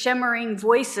their shimmering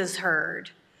voices heard.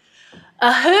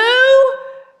 "A who?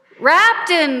 Wrapped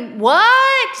in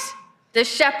what?" the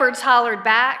shepherds hollered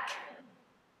back.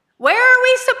 "Where are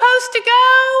we supposed to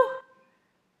go?"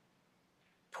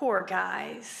 Poor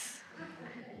guys.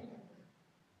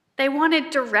 They wanted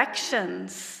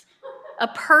directions, a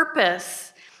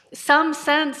purpose, some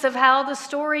sense of how the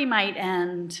story might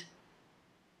end.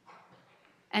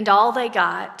 And all they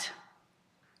got,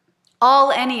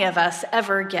 all any of us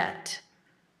ever get,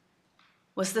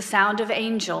 was the sound of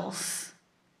angels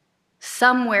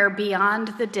somewhere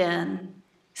beyond the din,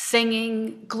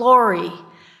 singing glory,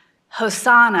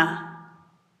 Hosanna,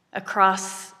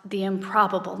 across the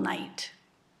improbable night.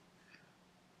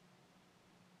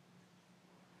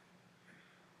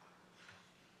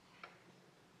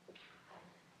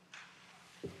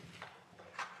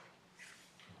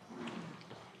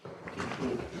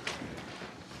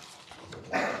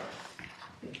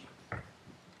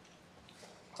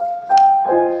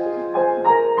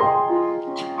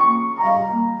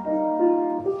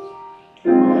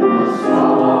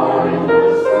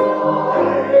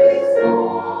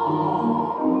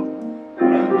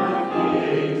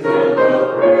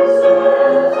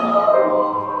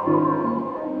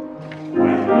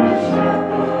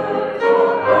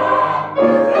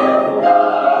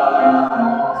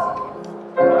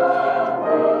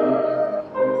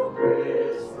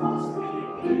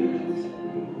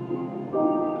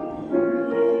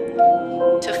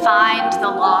 To find the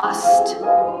lost,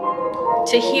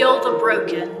 to heal the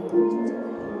broken,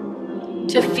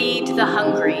 to feed the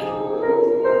hungry,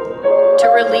 to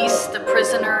release the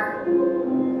prisoner,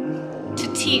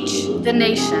 to teach the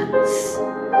nations,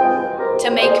 to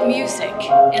make music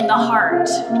in the heart.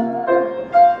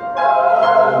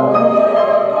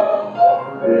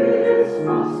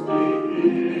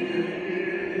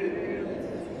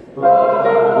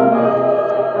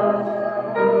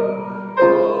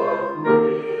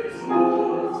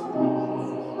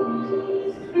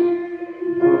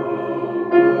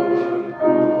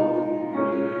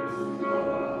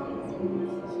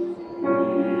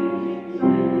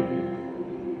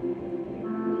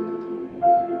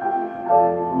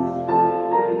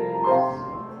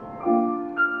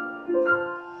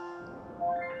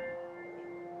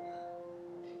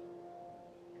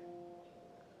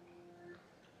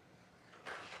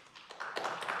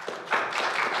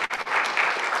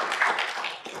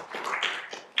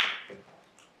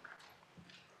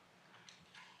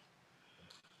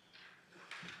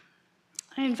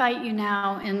 I invite you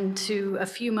now into a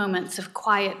few moments of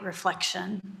quiet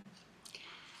reflection.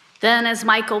 Then, as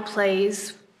Michael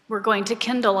plays, we're going to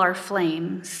kindle our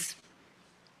flames.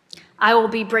 I will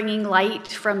be bringing light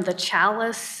from the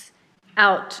chalice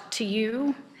out to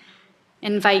you.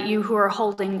 Invite you who are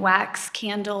holding wax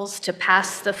candles to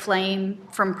pass the flame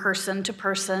from person to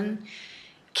person.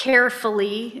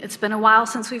 Carefully, it's been a while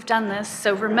since we've done this,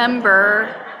 so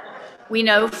remember, we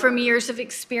know from years of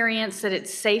experience that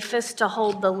it's safest to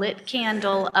hold the lit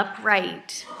candle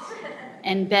upright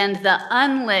and bend the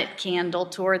unlit candle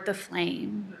toward the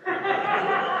flame.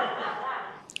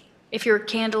 If your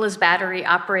candle is battery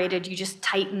operated, you just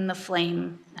tighten the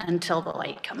flame until the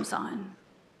light comes on.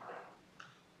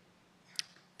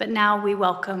 But now we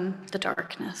welcome the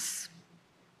darkness.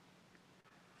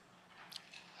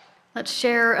 Let's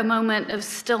share a moment of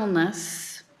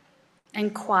stillness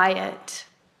and quiet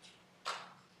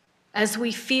as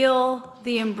we feel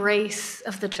the embrace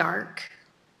of the dark.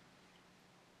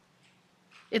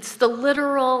 It's the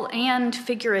literal and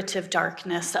figurative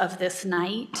darkness of this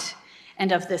night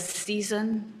and of this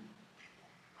season.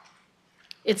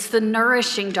 It's the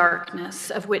nourishing darkness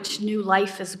of which new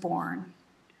life is born.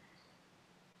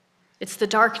 It's the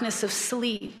darkness of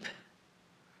sleep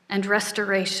and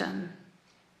restoration.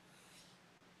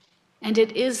 And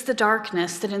it is the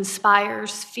darkness that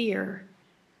inspires fear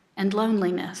and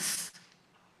loneliness,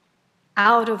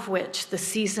 out of which the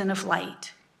season of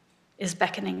light is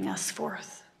beckoning us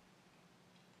forth.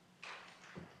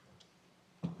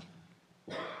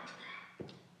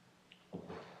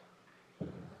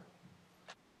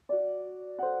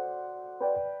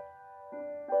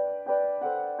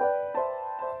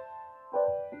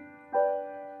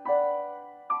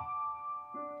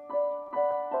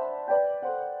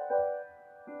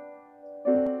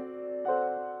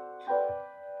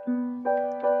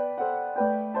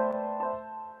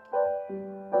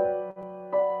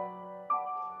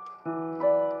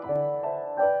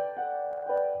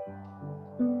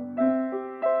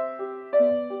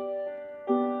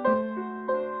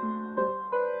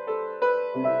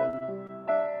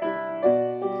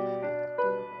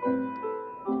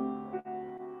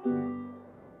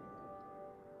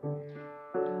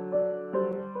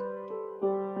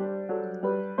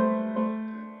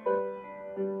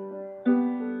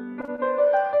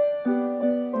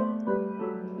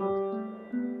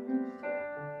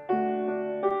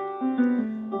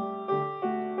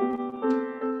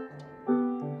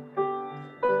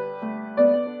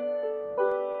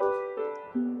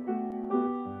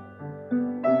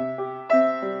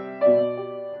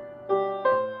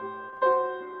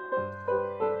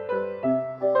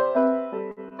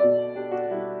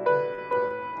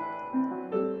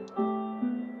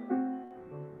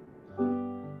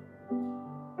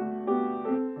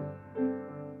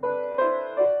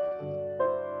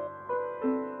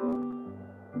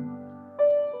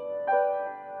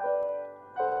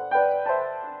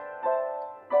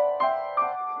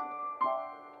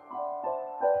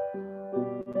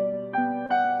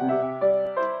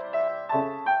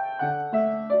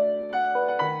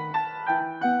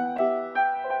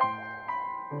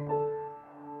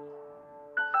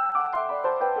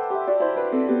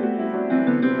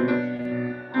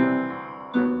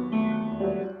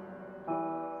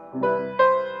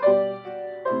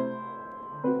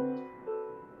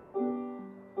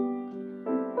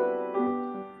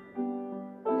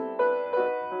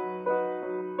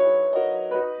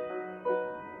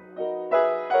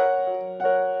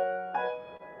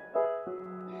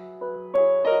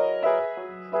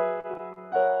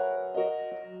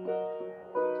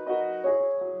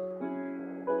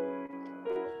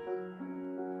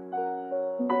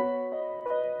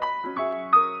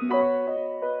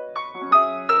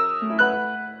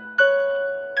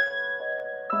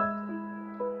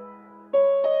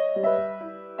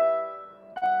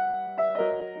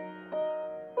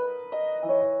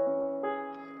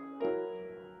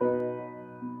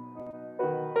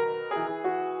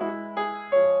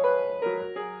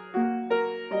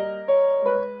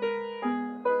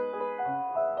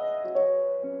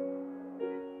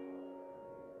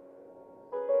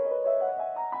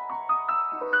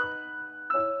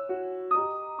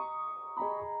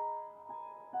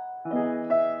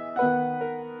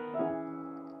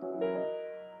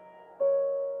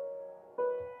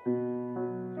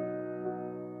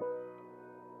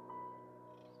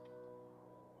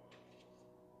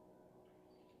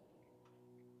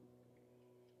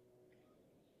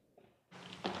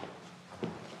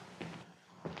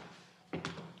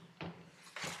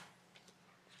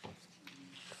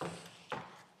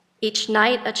 Each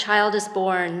Night a Child is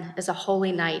Born is a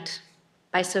Holy Night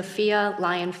by Sophia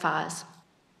Lyon-Faz.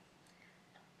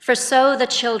 For so the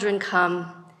children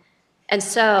come, and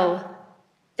so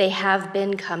they have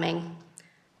been coming,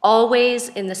 always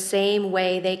in the same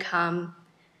way they come,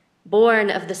 born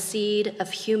of the seed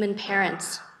of human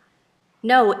parents.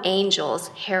 No angels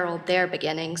herald their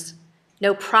beginnings,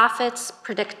 no prophets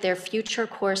predict their future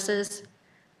courses,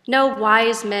 no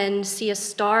wise men see a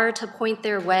star to point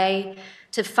their way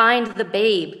to find the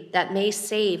babe that may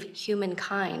save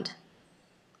humankind.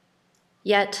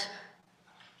 Yet,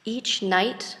 each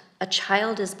night a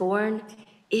child is born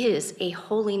is a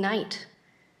holy night.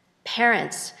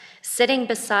 Parents sitting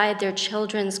beside their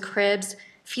children's cribs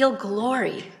feel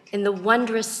glory in the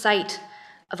wondrous sight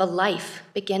of a life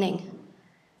beginning.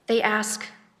 They ask,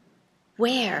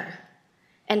 where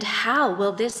and how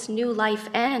will this new life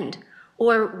end,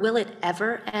 or will it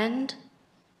ever end?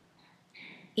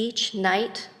 Each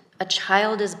night a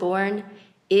child is born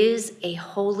is a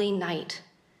holy night,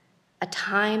 a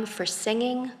time for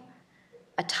singing,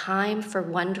 a time for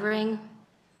wondering,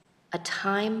 a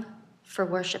time for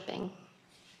worshiping.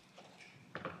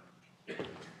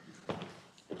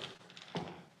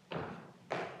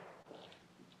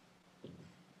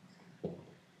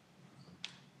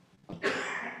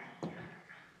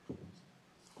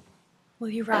 Will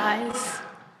you rise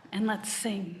and let's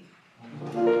sing?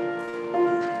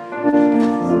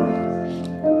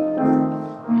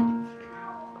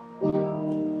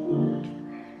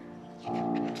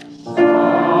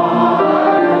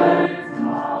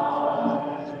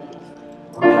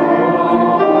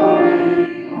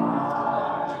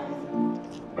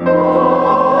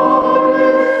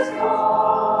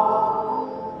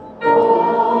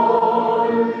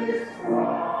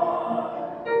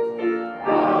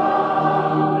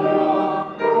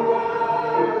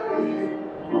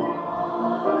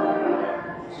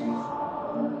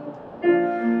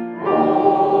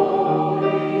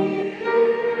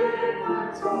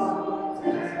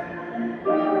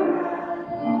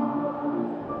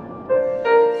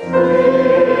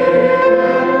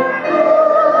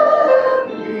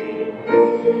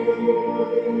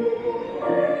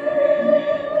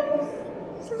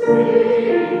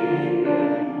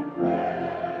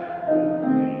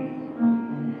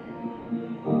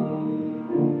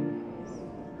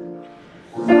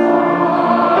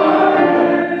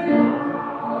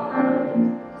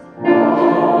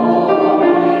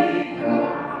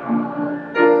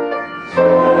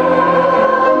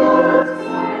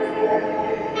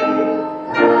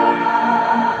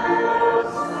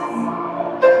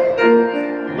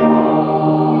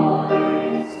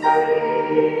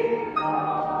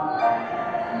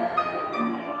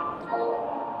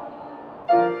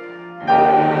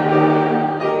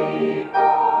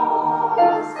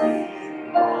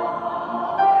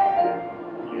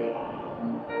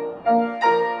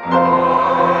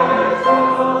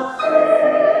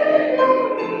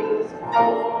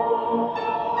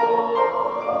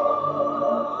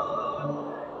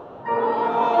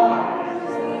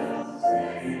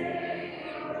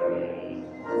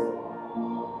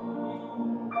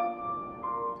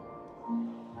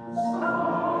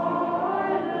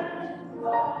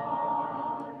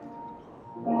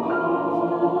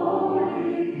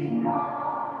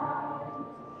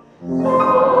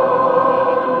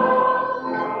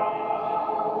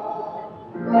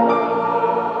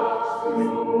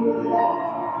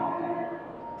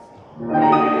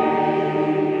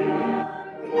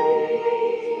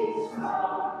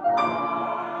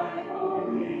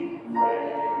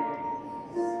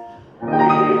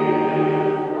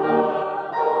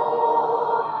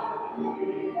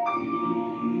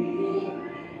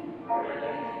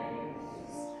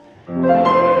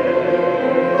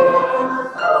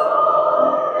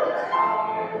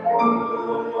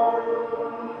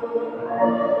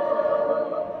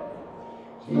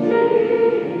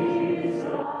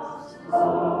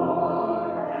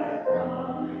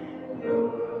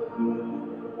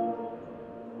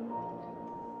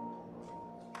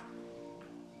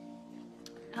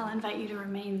 I'll invite you to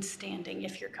remain standing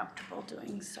if you're comfortable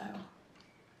doing so.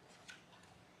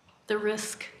 The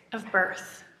Risk of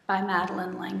Birth by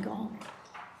Madeleine L'Engle.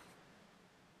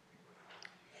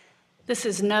 This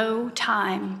is no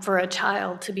time for a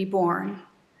child to be born.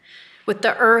 With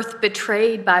the earth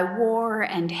betrayed by war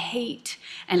and hate,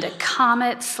 and a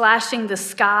comet slashing the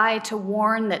sky to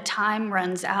warn that time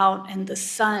runs out and the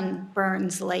sun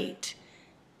burns late.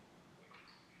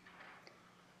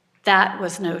 That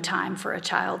was no time for a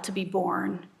child to be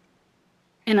born.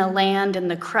 In a land in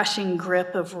the crushing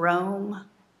grip of Rome,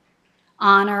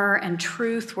 honor and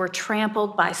truth were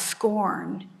trampled by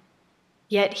scorn,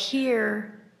 yet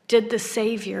here did the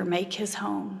Savior make his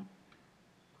home.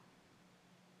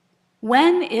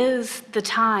 When is the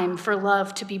time for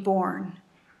love to be born?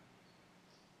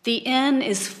 The inn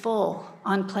is full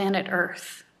on planet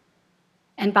Earth,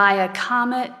 and by a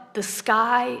comet the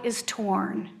sky is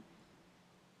torn.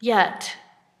 Yet,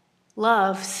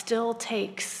 love still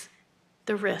takes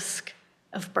the risk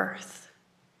of birth.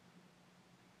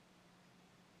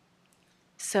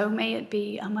 So may it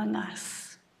be among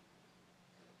us.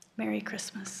 Merry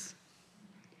Christmas.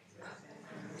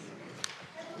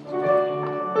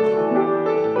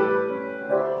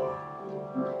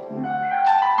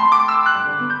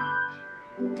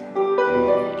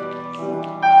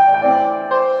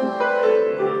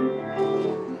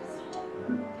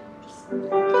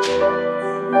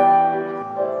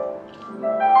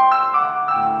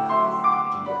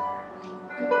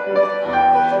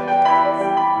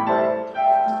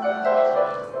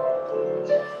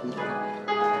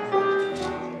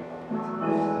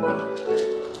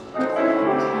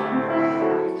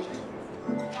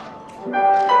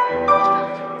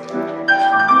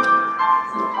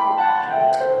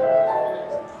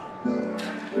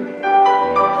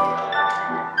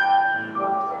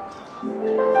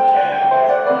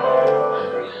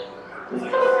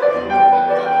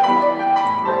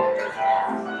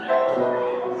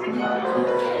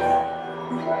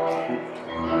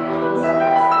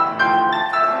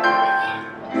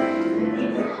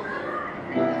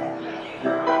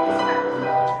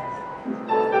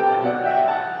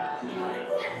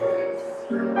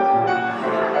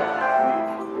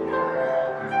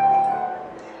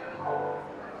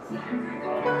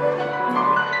 you.